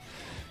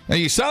 Now,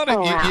 you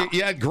sounded,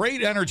 you had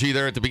great energy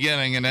there at the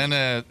beginning, and then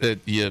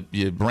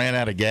you ran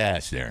out of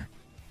gas there.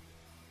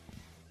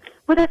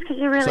 Well, that's because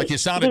you're really like you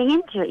sounded, getting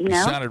into it, you know?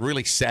 You sounded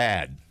really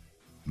sad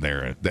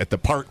there at the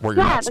part where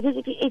you're not. Yeah,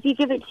 because if you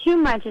give it too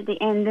much at the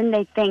end, then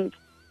they think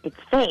it's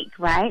fake,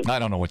 right? I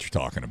don't know what you're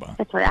talking about.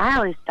 That's what I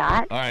always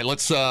thought. All right,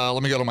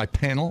 let me go to my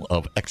panel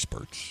of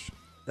experts.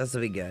 This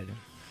will be good.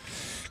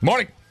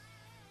 Morning.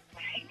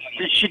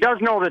 She does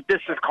know that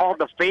this is called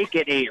the Fake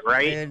at 8,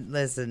 right? Dude,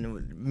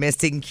 listen,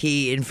 missing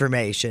key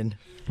information.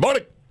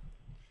 Morning.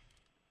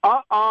 Is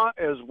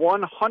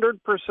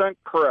 100%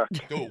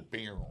 correct. Good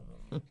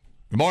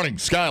morning,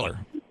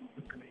 Skylar.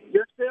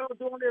 You're still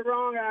doing it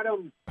wrong,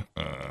 Adam.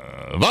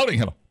 Voting.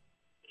 Hello.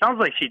 Sounds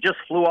like she just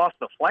flew off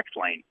the flex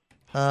lane.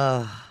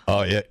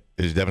 Oh, yeah.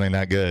 It's definitely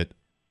not good.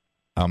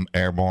 I'm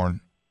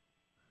airborne.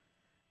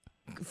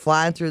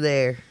 Flying through the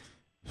air.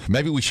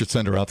 Maybe we should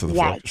send her out to the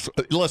flex.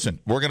 Listen,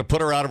 we're going to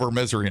put her out of her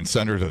misery and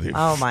send her to the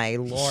my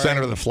Lord. Send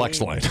her to the flex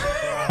lane.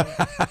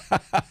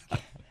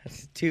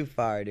 That's too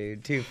far,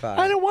 dude. Too far.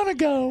 I don't want to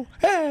go.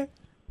 Hey.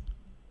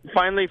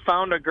 Finally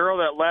found a girl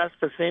that lasts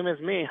the same as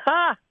me.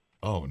 Ha!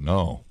 Oh,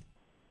 no.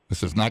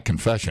 This is not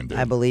confession, dude.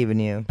 I believe in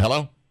you.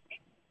 Hello?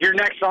 Your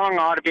next song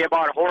ought to be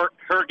about her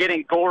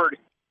getting gored.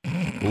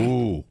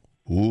 Ooh.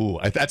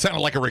 That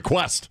sounded like a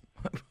request.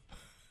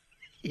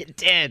 It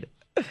did.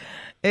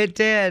 It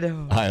did.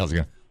 Hi, how's it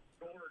going?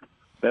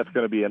 That's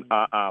going to be an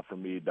for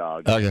me,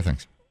 dog. Oh, yeah,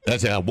 thanks.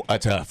 That's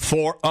a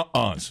 4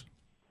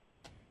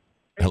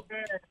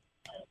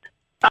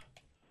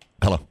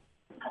 Hello.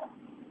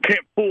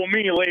 Can't fool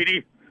me,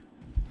 lady.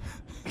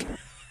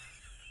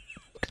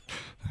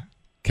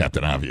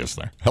 Captain Obvious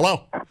there.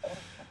 Hello.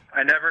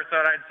 I never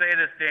thought I'd say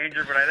this,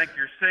 Danger, but I think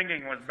your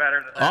singing was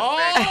better than that.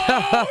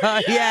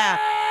 Oh, yeah.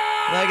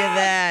 Look at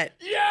that.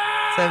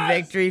 Yeah. It's a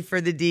victory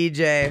for the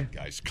DJ.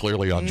 Guys,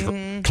 clearly on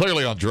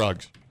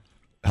drugs.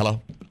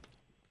 Hello.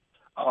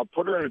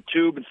 Put her in a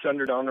tube and send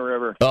her down the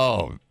river.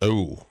 Oh,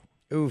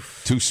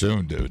 oof. Too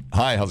soon, dude.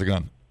 Hi, how's it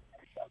going?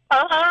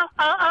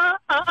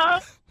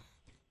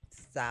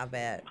 Stop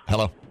it.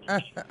 Hello.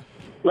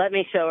 Let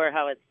me show her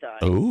how it's done.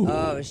 Ooh.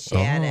 Oh,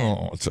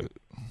 Shannon. Oh,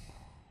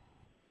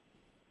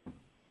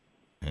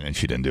 and then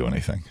she didn't do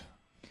anything.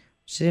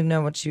 She didn't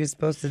know what she was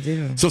supposed to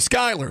do. So,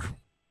 Skylar.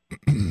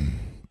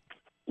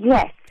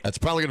 Yes. That's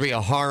probably going to be a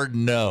hard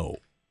no.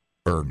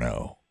 Or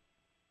no.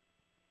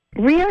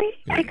 Really?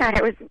 I thought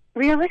it was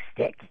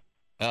realistic.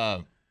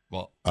 It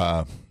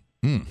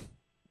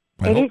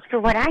is for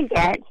what I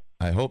get.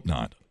 I hope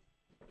not.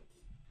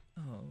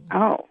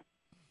 Oh.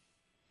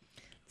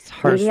 It's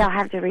harsh. Maybe I'll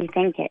have to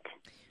rethink it.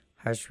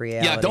 Harsh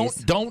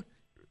realities. Yeah,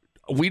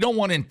 we don't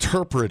want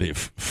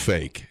interpretive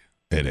fake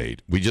at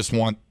 8. We just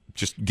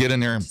get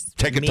in there and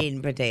take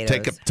it potatoes.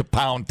 Take it to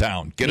Pound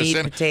Town. Get meat,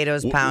 us in.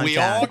 Potatoes, Pound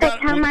Town.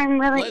 That's how mine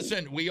really.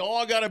 Listen, we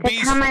all got to be.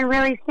 That's how mine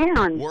really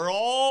sounds.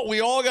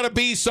 We all got to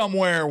be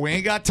somewhere. We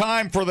ain't got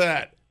time for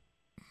that.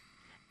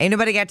 Ain't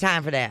nobody got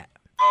time for that.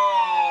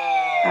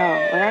 Oh,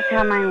 well, that's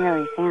how mine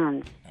really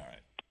sounds. All right.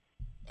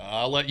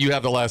 I'll let you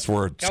have the last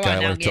word,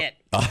 Skylar.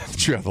 I'll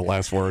let you have the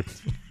last word.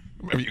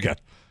 Maybe you got.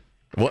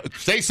 Well,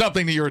 say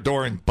something to your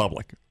adoring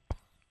public.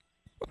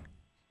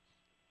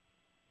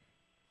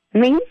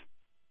 Me?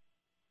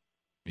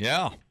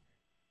 Yeah.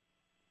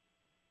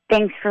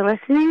 Thanks for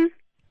listening.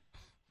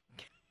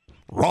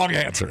 Wrong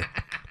answer.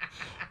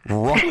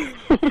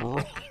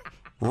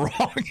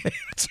 Wrong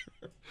answer.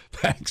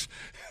 Thanks.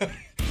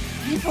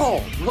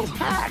 People,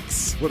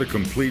 relax. What a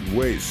complete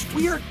waste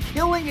We are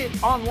killing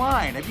it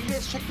online. Have you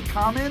guys checked the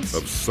comments?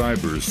 of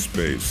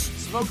cyberspace.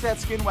 Smoke That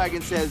Skin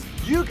Wagon says,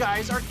 you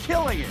guys are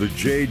killing it. The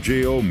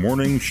JJO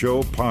Morning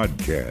Show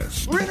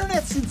Podcast. We're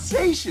internet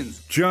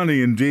sensations.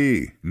 Johnny and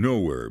D,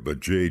 nowhere but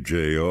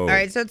JJO. All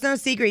right, so it's no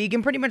secret. You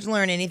can pretty much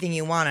learn anything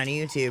you want on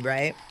YouTube,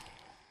 right?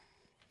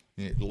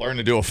 You learn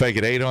to do a fake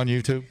at 8 on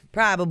YouTube?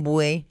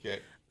 Probably. Okay.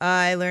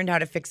 I learned how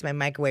to fix my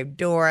microwave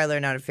door. I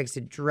learned how to fix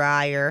a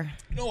dryer.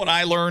 You know what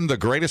I learned? The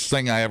greatest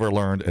thing I ever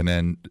learned and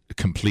then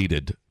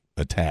completed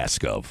a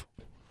task of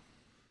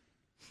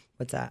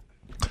What's that?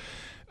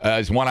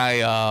 is when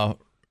I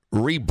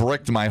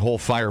re-bricked my whole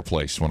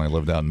fireplace when I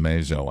lived out in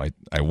Mazo.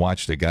 I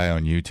watched a guy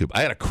on YouTube.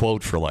 I had a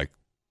quote for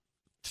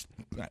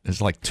it's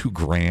like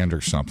 $2,000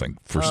 or something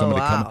for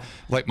somebody to come,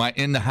 like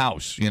in the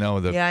house,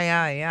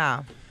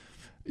 Yeah.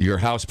 your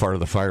house part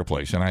of the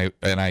fireplace. And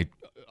I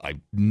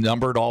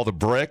numbered all the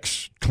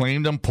bricks,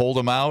 cleaned them, pulled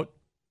them out.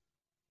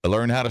 I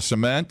learned how to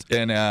cement,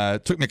 and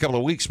it took me a couple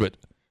of weeks, but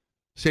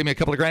saved me a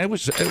couple of grand. It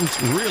was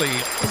really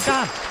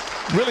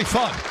really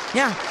fun.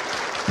 Yeah.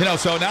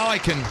 So now I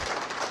can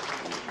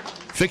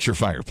fix your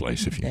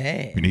fireplace if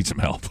you need some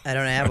help. I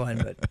don't have one,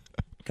 but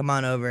come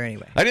on over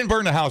anyway. I didn't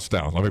burn the house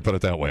down. Let me put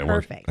it that way.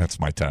 Perfect. That's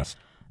my test.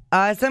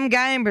 Some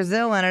guy in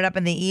Brazil ended up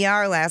in the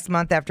ER last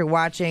month after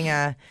watching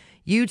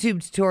YouTube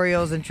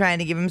tutorials and trying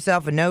to give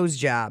himself a nose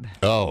job.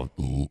 Oh,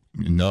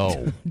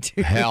 no.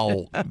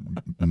 Hell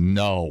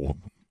no.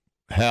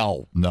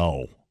 Hell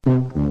no. But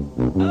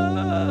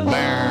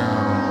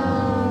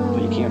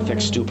you can't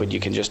fix stupid. You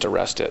can just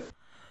arrest it.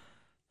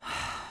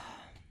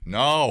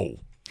 No.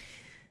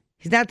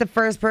 He's not the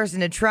first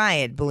person to try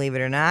it, believe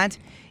it or not.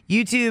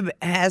 YouTube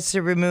has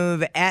to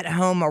remove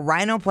at-home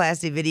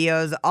rhinoplasty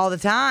videos all the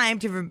time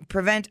to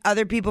prevent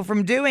other people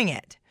from doing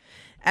it.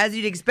 As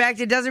you'd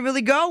expect, it doesn't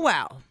really go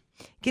well.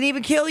 It can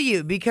even kill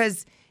you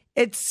because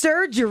it's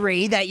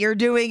surgery that you're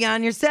doing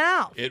on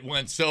yourself. It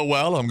went so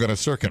well, I'm going to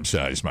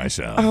circumcise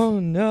myself. Oh,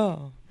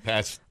 no.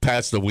 Pass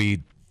the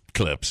weed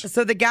clips.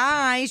 So the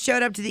guy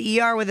showed up to the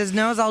ER with his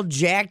nose all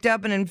jacked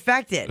up and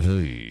infected.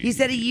 Hey. He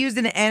said he used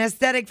an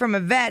anesthetic from a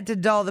vet to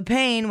dull the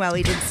pain while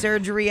he did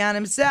surgery on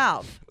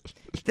himself.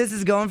 This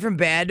is going from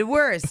bad to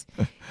worse.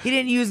 He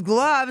didn't use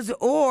gloves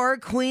or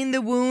clean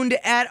the wound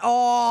at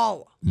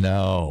all.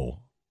 No.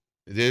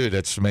 Dude,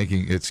 I'm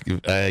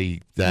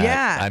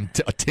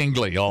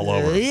tingly all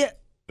over.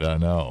 I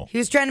know. He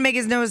was trying to make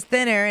his nose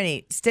thinner and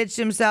he stitched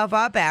himself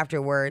up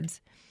afterwards.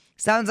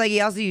 Sounds like he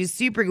also used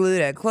super glue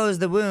to close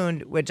the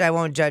wound, which I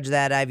won't judge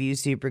that. I've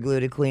used super glue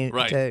to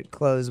to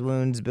close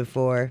wounds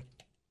before.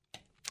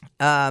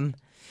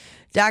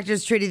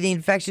 Doctors treated the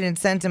infection and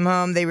sent him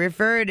home. They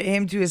referred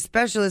him to a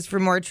specialist for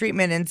more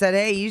treatment and said,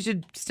 hey, you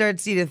should start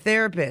seeing a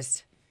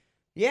therapist.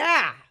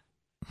 Yeah.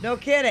 No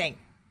kidding.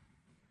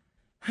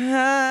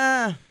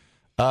 No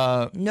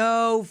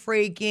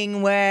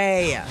freaking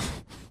way.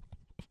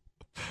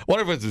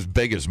 What if it's as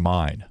big as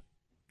mine?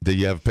 Do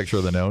you have a picture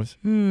of the nose?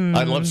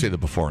 I'd love to see the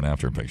before and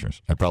after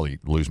pictures. I'd probably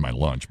lose my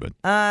lunch, but...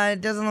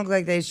 It doesn't look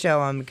like they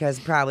show them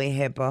because probably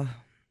HIPAA.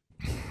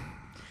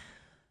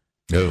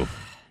 Oh.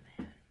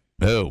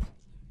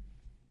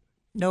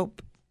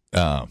 Nope.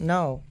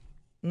 No.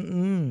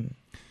 Trying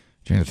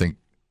to think.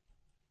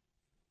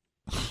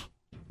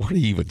 Where do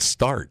you even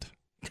start?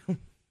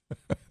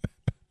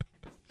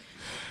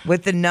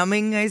 With the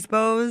numbing, I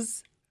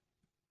suppose.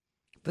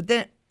 But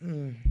then...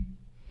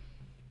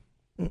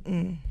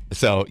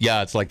 So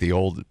yeah, it's like the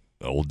old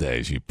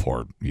days. You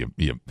hold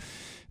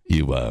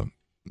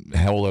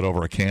it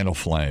over a candle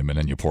flame, and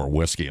then you pour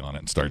whiskey on it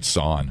and start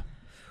sawing.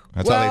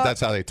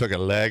 That's how they took a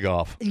leg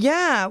off.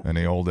 Yeah, in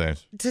the old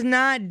days, to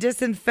not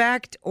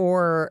disinfect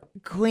or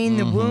clean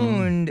the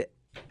wound.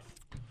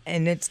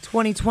 And it's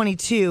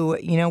 2022.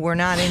 We're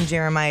not in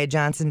Jeremiah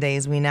Johnson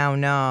days. We now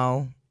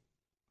know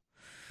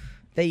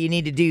that you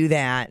need to do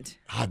that.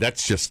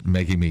 That's just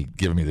giving me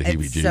the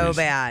heebie-jeebies. It's so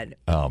bad.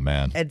 Oh,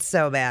 man. It's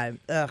so bad.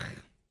 Ugh.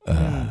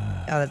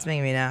 That's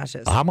making me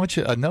nauseous. How much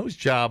a nose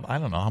job? I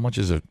don't know. How much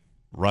is a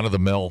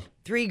run-of-the-mill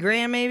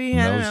 $3,000 maybe?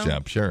 I don't know. Nose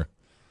job, sure.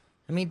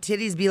 I mean,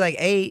 titties be like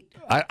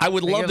 $8,000. I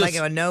would love to. Like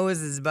a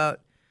nose is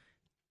about,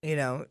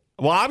 Well,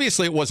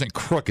 obviously it wasn't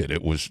crooked.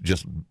 It was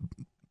just.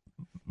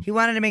 He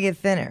wanted to make it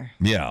thinner.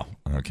 Yeah.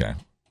 Okay.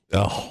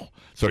 Oh,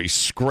 so he's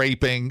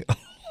scraping.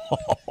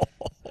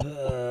 Even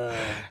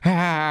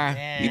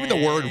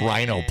the word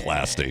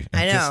rhinoplasty.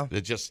 I know.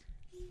 It just.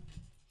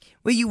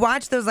 Well, you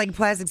watch those like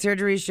plastic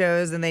surgery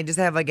shows, and they just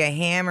have like a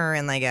hammer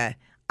and like a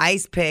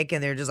ice pick,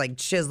 and they're just like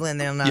chiseling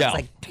them. Yeah. It's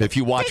like, if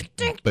you watch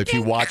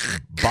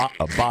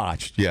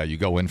botched, yeah, you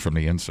go in from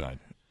the inside.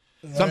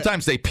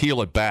 Sometimes they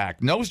peel it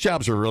back. Nose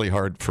jobs are really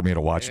hard for me to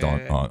watch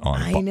on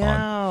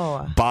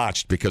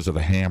botched because of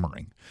the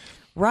hammering.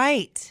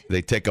 Right.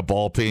 They take a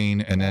ball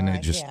peen and then they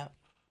just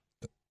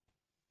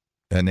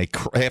and they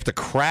have to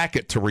crack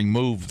it to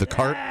remove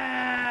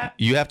the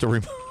You have to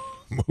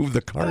remove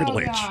the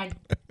cartilage. Oh, God.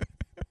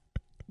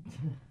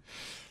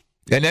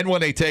 And then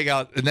when they take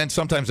out, and then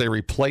sometimes they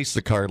replace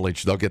the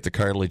cartilage. They'll get the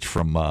cartilage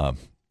from, I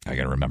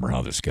got to remember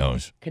how this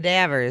goes.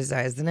 Cadavers,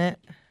 isn't it?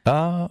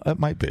 It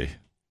might be.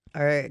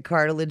 Or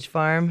Cartilage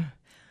Farm.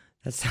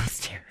 That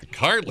sounds terrible.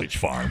 Cartilage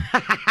Farm?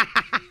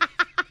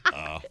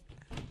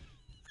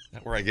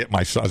 That where I get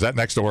my sausage? Is that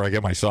next to where I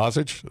get my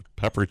sausage?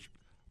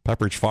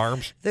 Pepperidge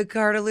Farms? The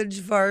Cartilage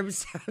Farm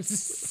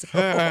sounds so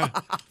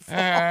awful.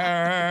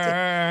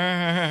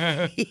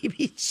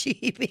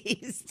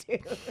 Heebie-jeebies,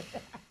 dude.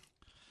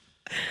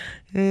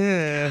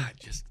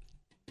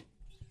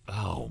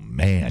 Oh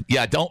man,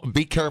 yeah. Don't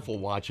be careful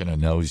watching a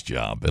nose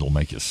job; it'll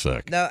make you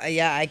sick. No,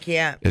 yeah, I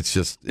can't. It's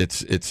just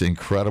it's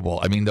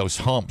incredible. I mean, those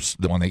humps.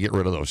 When they get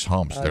rid of those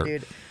humps,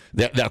 dude.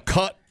 they'll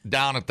cut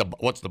down at the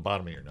what's the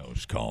bottom of your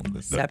nose called?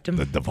 The septum.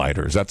 The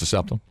divider. Is that the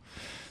septum?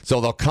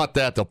 So they'll cut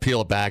that. They'll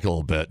peel it back a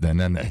little bit, and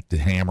then the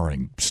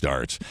hammering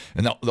starts,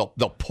 and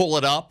they'll pull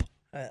it up.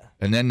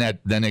 And then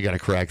they got to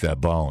crack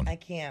that bone. I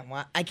can't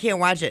watch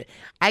it.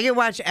 I can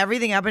watch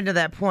everything up until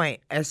that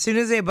point. As soon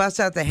as they bust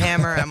out the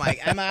hammer, I'm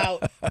like, I'm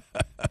out.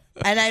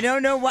 And I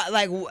don't know what,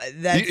 like,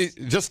 that's...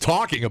 Just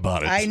talking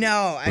about it. I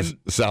know.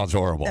 Sounds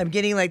horrible. I'm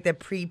getting, like, the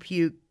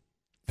pre-puke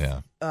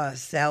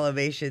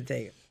salivation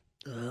thing.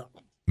 Ugh.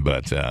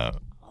 But,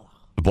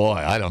 boy,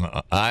 I don't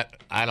know. I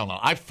don't know.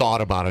 I've thought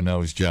about a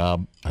nose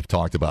job. I've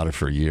talked about it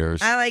for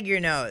years. I like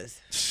your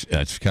nose.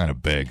 It's kind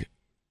of big.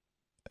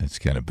 It's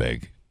kind of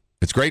big.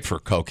 It's great for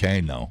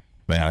cocaine, though.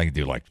 Man, I can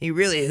do like... You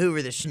really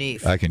hoover the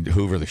schneef. I can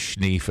hoover the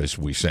schneef, as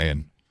we say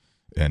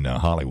in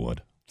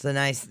Hollywood. It's a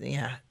nice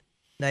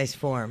nice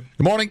form.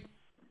 Good morning.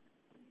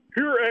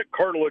 Here at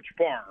Cartilage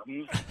Farms,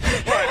 we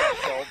pride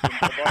ourselves in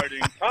providing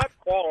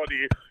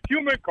top-quality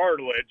human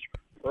cartilage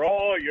for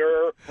all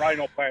your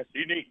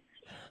rhinoplasty needs.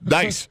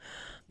 Nice.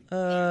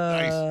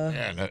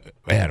 Nice.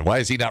 Man, why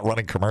is he not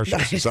running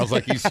commercials? It sounds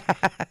like he's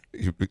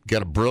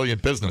got a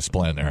brilliant business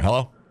plan there.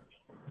 Hello?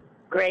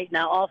 Great.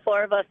 Now, all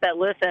four of us that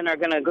listen are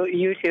going to go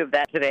YouTube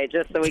that today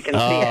just so we can see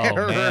it.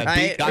 Oh,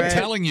 man. I'm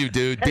telling you,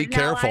 dude, be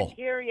careful. I'm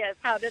curious.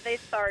 How do they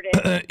start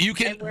it? You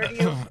can. And where do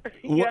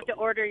you have to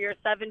order your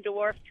 7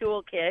 Dwarf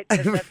toolkit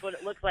because that's what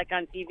it looks like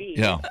on TV.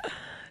 Yeah.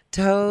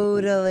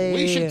 Totally.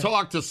 We should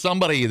talk to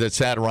somebody that's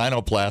had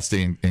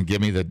rhinoplasty and give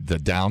me the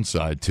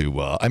downside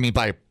to, I mean,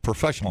 by a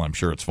professional, I'm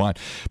sure it's fine.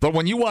 But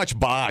when you watch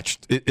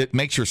Botched, it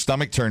makes your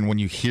stomach turn when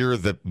you hear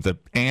the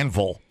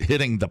anvil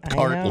hitting the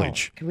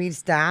cartilage. Can we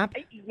stop?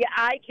 Yeah,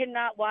 I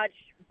cannot watch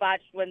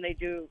Botched when they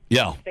do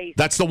face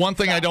That's the one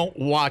thing I don't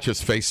watch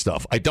is face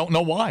stuff. I don't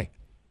know why.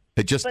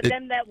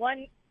 Then that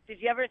one...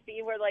 Did you ever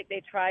see where, like,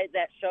 they tried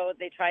that show?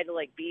 They tried to,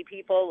 like, be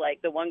people.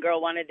 Like, the one girl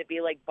wanted to be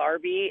like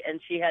Barbie,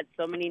 and she had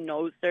so many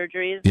nose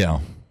surgeries. Yeah.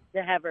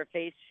 To have her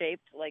face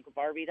shaped like a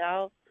Barbie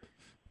doll.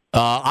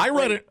 I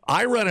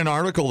read an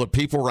article that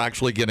people were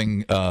actually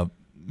getting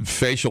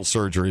facial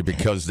surgery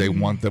because they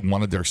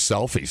wanted their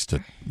selfies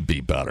to be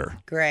better.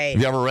 Great.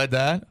 Have you ever read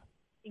that?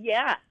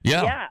 Yeah.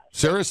 Yeah.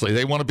 Seriously,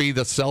 they want to be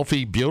the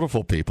selfie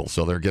beautiful people,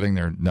 so they're getting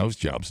their nose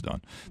jobs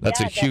done. That's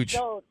a huge.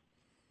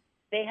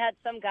 They had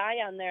some guy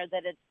on there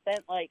that had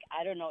spent like,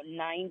 I don't know,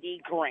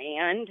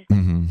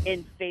 $90,000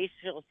 in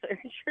facial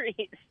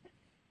surgeries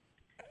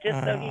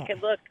just so he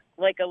could look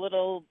like a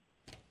little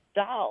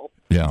doll.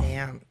 Yeah.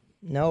 Damn.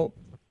 Nope.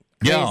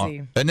 Yeah.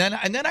 Crazy. And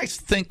then I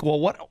think, well,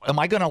 what am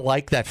I going to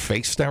like that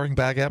face staring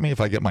back at me if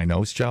I get my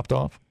nose chopped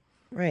off?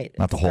 Right.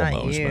 Not the whole Not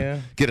nose, you. but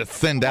get it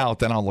thinned out,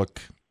 then I'll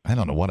look, I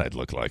don't know what I'd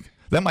look like.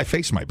 Then my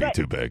face might be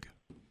too big.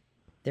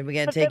 Then we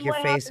got to take your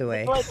face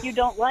away. Like you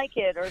don't like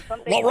it or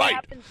something. Well, right.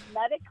 What happens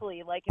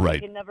medically? Like if you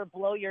can never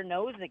blow your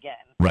nose again.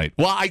 Right.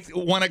 Well,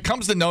 when it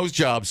comes to nose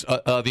jobs,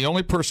 the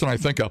only person I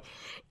think of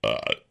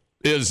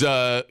is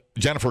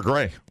Jennifer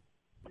Grey.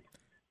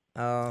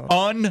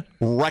 Oh.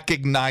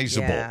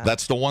 Unrecognizable. Yeah.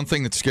 That's the one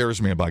thing that scares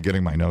me about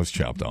getting my nose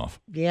chopped off.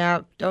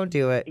 Yeah, don't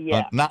do it.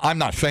 Yeah. I'm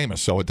not famous,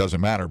 so it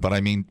doesn't matter. But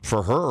I mean,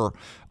 for her,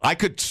 I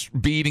could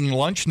be eating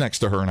lunch next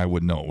to her and I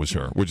wouldn't know it was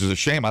her, which is a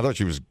shame. I thought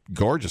she was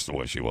gorgeous the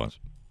way she was.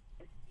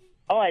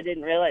 Oh, I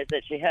didn't realize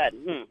that she had.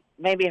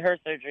 Maybe her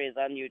surgery is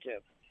on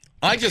YouTube.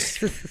 I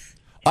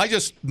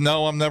just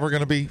know I'm never going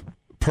to be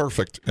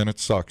perfect, and it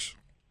sucks.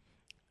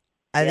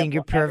 I think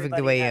you're perfect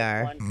the way you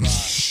are.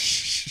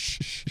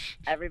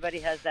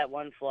 Everybody has that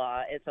one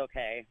flaw. It's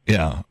okay.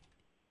 Yeah.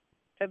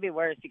 Could be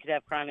worse. You could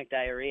have chronic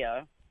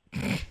diarrhea.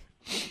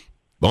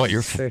 Boy,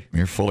 you're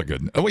full of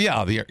good. Oh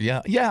yeah,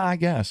 yeah. I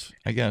guess.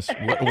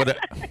 What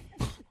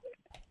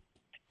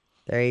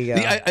there you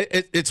go.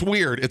 It's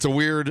weird. It's a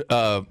weird.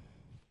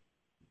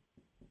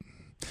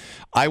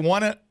 I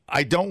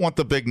don't want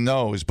the big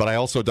nose, but I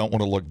also don't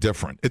want to look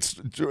different. It's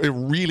a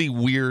really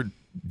weird.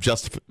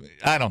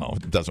 I don't know.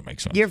 It doesn't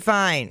make sense. You're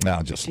fine.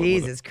 No, just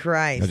Jesus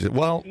Christ.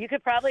 Well, you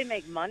could probably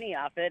make money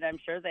off it. I'm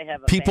sure they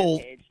have a people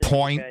fan page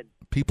point.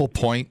 People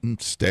point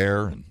and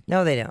stare. And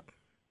no, they don't.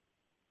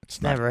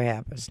 It's never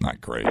happened. It's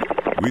not great.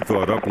 We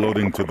thought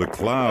uploading to the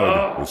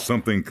cloud was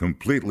something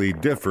completely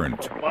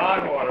different. Come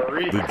on, want to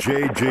The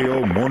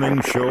JJO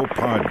Morning Show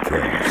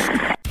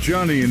Podcast.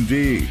 Johnny and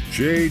D,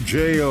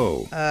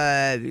 JJO.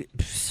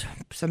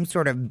 Some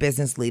sort of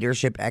business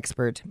leadership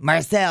expert,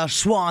 Marcel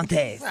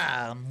Schwantes,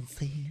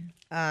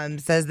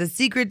 says the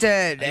secret to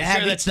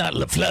having... Sure that's not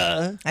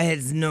LaFleur?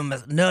 It's no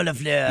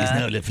LaFleur. He's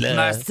no LaFleur.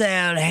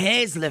 Marcel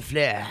hates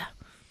LaFleur.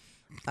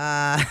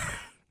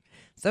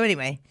 So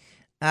anyway,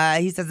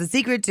 he says the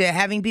secret to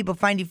having people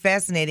find you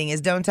fascinating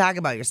is don't talk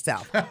about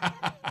yourself.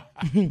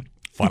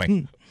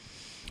 Funny.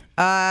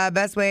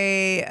 Best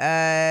way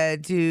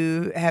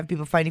to have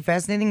people find you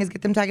fascinating is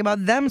get them talking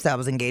about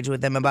themselves. Engage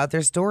with them about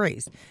their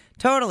stories.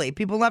 Totally.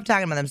 People love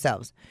talking about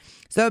themselves.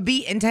 So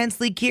be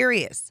intensely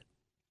curious.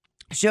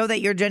 Show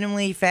that you're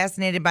genuinely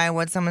fascinated by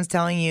what someone's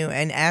telling you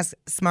and ask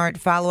smart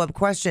follow-up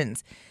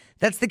questions.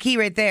 That's the key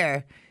right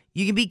there.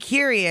 You can be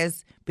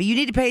curious, but you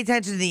need to pay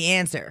attention to the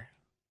answer.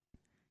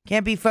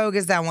 Can't be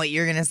focused on what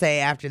you're going to say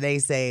after they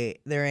say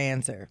their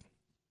answer.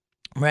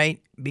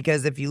 Right?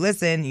 Because if you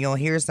listen, you'll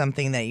hear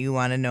something that you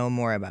want to know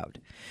more about.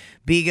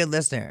 Be a good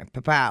listener.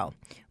 Pow.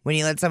 When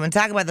you let someone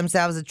talk about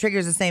themselves, it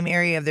triggers the same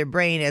area of their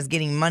brain as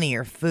getting money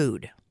or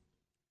food.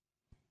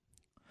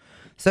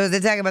 So as they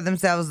talk about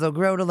themselves, they'll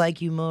grow to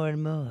like you more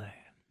and more.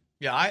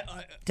 Yeah,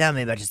 Tell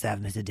me about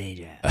yourself, Mr.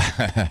 Deja.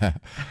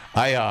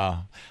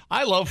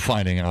 I love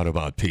finding out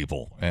about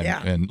people,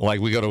 and like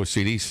we go to a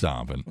CD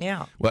stomp, and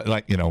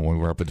like when we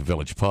were up at the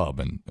Village Pub,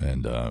 and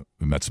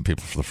we met some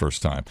people for the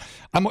first time.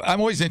 I'm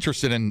always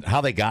interested in how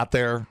they got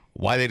there,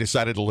 why they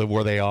decided to live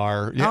where they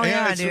are. Dude.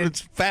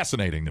 It's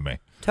fascinating to me.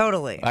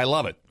 Totally. I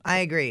love it. I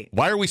agree.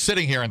 Why are we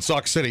sitting here in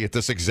Sauk City at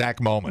this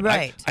exact moment?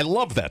 Right. I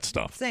love that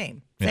stuff.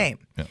 Same. Yeah.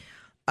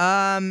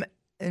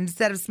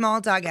 Instead of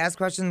small talk, ask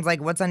questions like,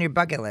 what's on your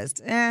bucket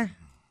list?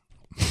 Getting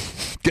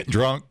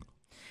drunk.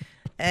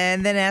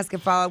 And then ask a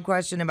follow-up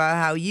question about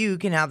how you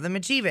can help them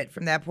achieve it.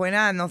 From that point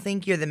on, they'll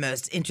think you're the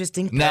most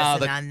interesting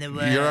person on the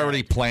world. You're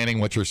already planning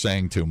what you're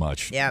saying too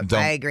much. Yeah,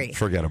 Don't I agree.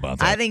 Forget about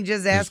that. I think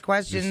just ask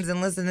questions and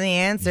listen to the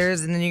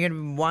answers, and then you're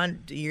gonna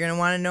want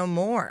to know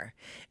more,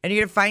 and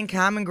you're gonna find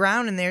common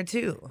ground in there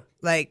too.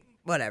 Like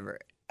whatever,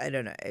 I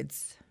don't know. I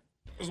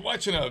was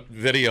watching a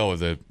video of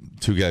the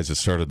two guys that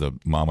started the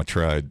Mama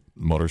Tried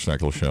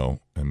motorcycle show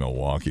in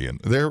Milwaukee, and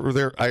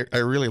I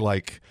really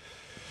like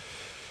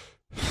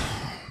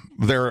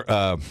their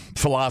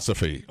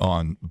philosophy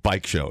on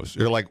bike shows.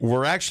 They're like,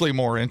 we're actually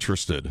more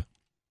interested.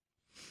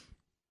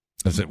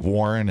 Is it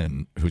Warren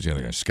and who's the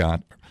other guy?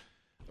 Scott.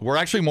 We're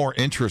actually more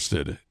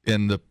interested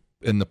in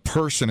the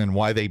person and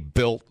why they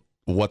built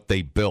what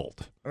they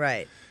built.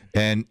 Right.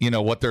 And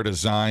what their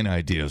design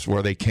ideas,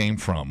 where they came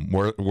from,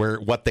 where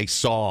what they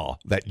saw,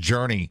 that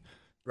journey,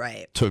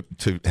 right, to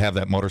have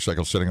that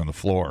motorcycle sitting on the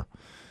floor.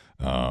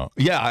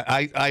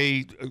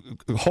 I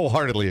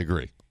wholeheartedly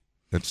agree.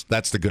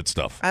 That's the good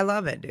stuff. I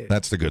love it, dude.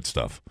 That's the good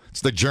stuff.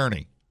 It's the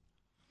journey.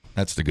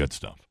 That's the good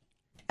stuff.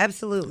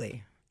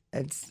 Absolutely.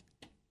 It's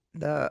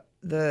the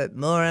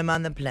more I'm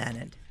on the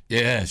planet.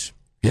 Yes.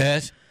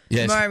 The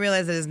more I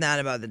realize that it's not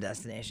about the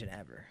destination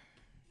ever.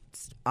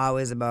 It's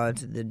always about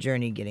the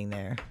journey getting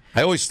there.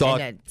 I always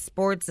thought and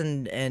sports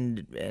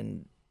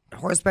and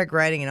horseback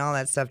riding and all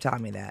that stuff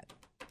taught me that,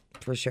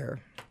 for sure.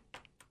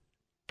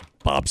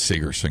 Bob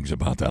Seger sings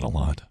about that a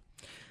lot.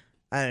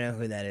 I don't know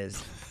who that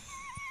is.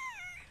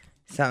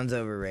 Sounds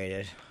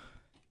overrated.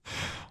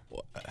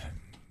 Is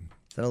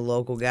that a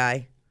local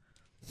guy?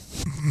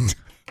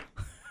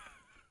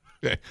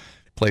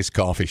 Plays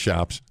coffee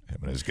shops, him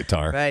and his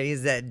guitar. Right,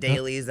 he's at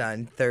Dailies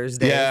on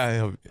Thursdays.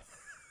 Yeah.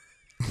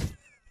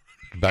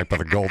 Back by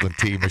the Golden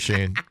Tea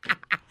Machine.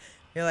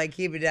 You're like,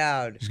 keep it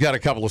down. He's got a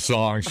couple of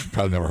songs you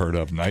probably never heard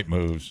of. Night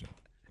Moves,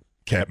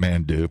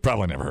 Catmandu.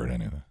 Probably never heard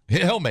any of that.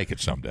 He'll make it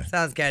someday.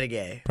 Sounds kind of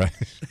gay. Right.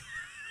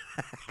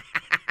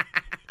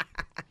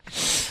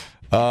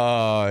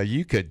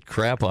 You could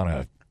crap on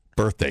a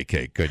birthday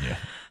cake, couldn't you?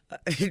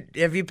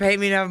 If you pay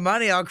me enough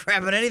money, I'll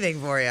crap on anything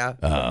for you.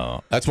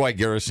 That's why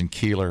Garrison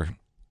Keillor.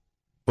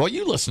 Well,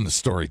 you listen to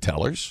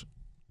Storytellers,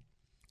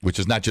 which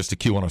is not just a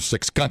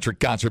Q106 country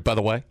concert, by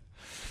the way.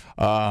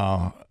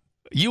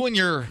 You and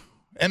your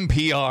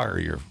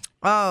NPR,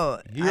 I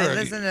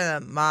listen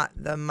to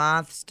the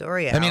Moth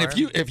Story Hour. I mean,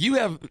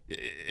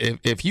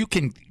 if you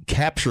can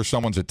capture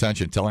someone's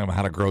attention, telling them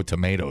how to grow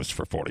tomatoes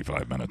for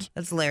 45 minutes.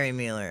 That's Larry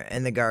Mueller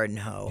and the Garden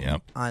Hoe.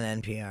 Yep. On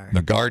NPR.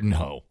 The Garden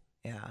Hoe.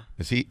 Yeah.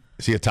 Is he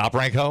a top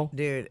rank hoe?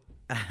 Dude,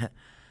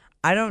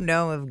 I don't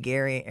know if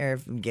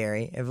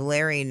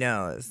Larry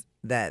knows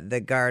that the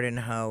Garden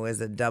Hoe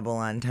is a double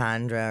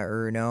entendre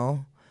or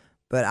no,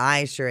 but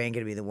I sure ain't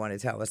going to be the one to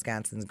tell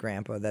Wisconsin's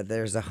grandpa that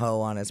there's a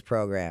hoe on his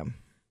program.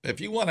 If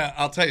you want to,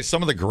 I'll tell you,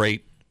 some of the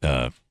great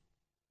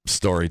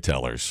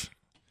storytellers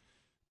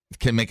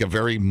can make a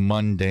very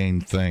mundane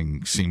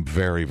thing seem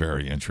very,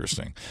 very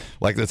interesting.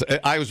 Like this,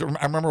 I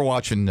remember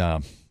watching,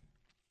 is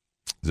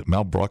it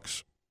Mel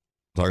Brooks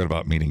talking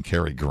about meeting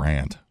Cary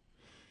Grant,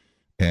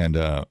 and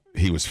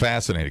he was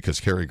fascinated because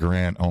Cary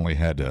Grant only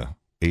had to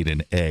eat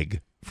an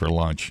egg for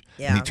lunch.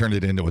 Yeah. And he turned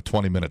it into a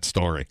 20-minute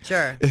story.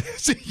 Sure.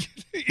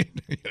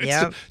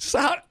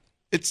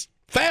 It's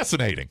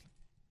fascinating.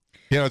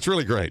 It's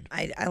really great.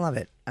 I love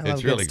it. I love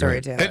It's good really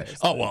great. storytellers.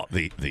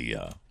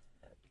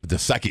 The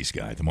Secchi's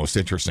guy, the most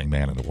interesting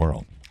man in the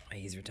world.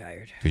 He's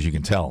retired. Because you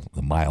can tell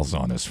the miles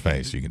on his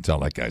face. You can tell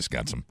that guy's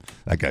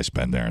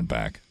been there and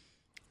back.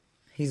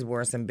 He's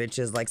wore some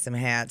bitches like some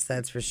hats,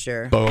 that's for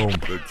sure. Boom.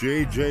 The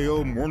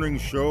JJO Morning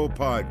Show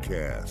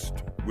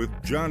podcast with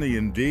Johnny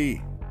and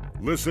D.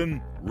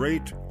 Listen,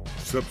 rate,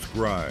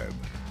 subscribe.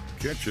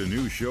 Catch a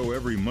new show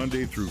every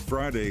Monday through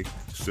Friday,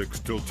 6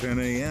 till 10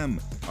 a.m.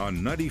 on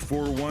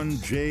 94.1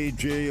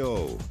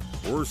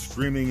 JJO or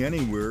streaming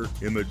anywhere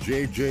in the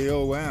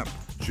JJO app.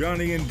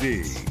 Johnny and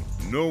D,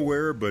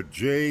 nowhere but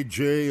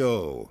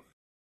JJO.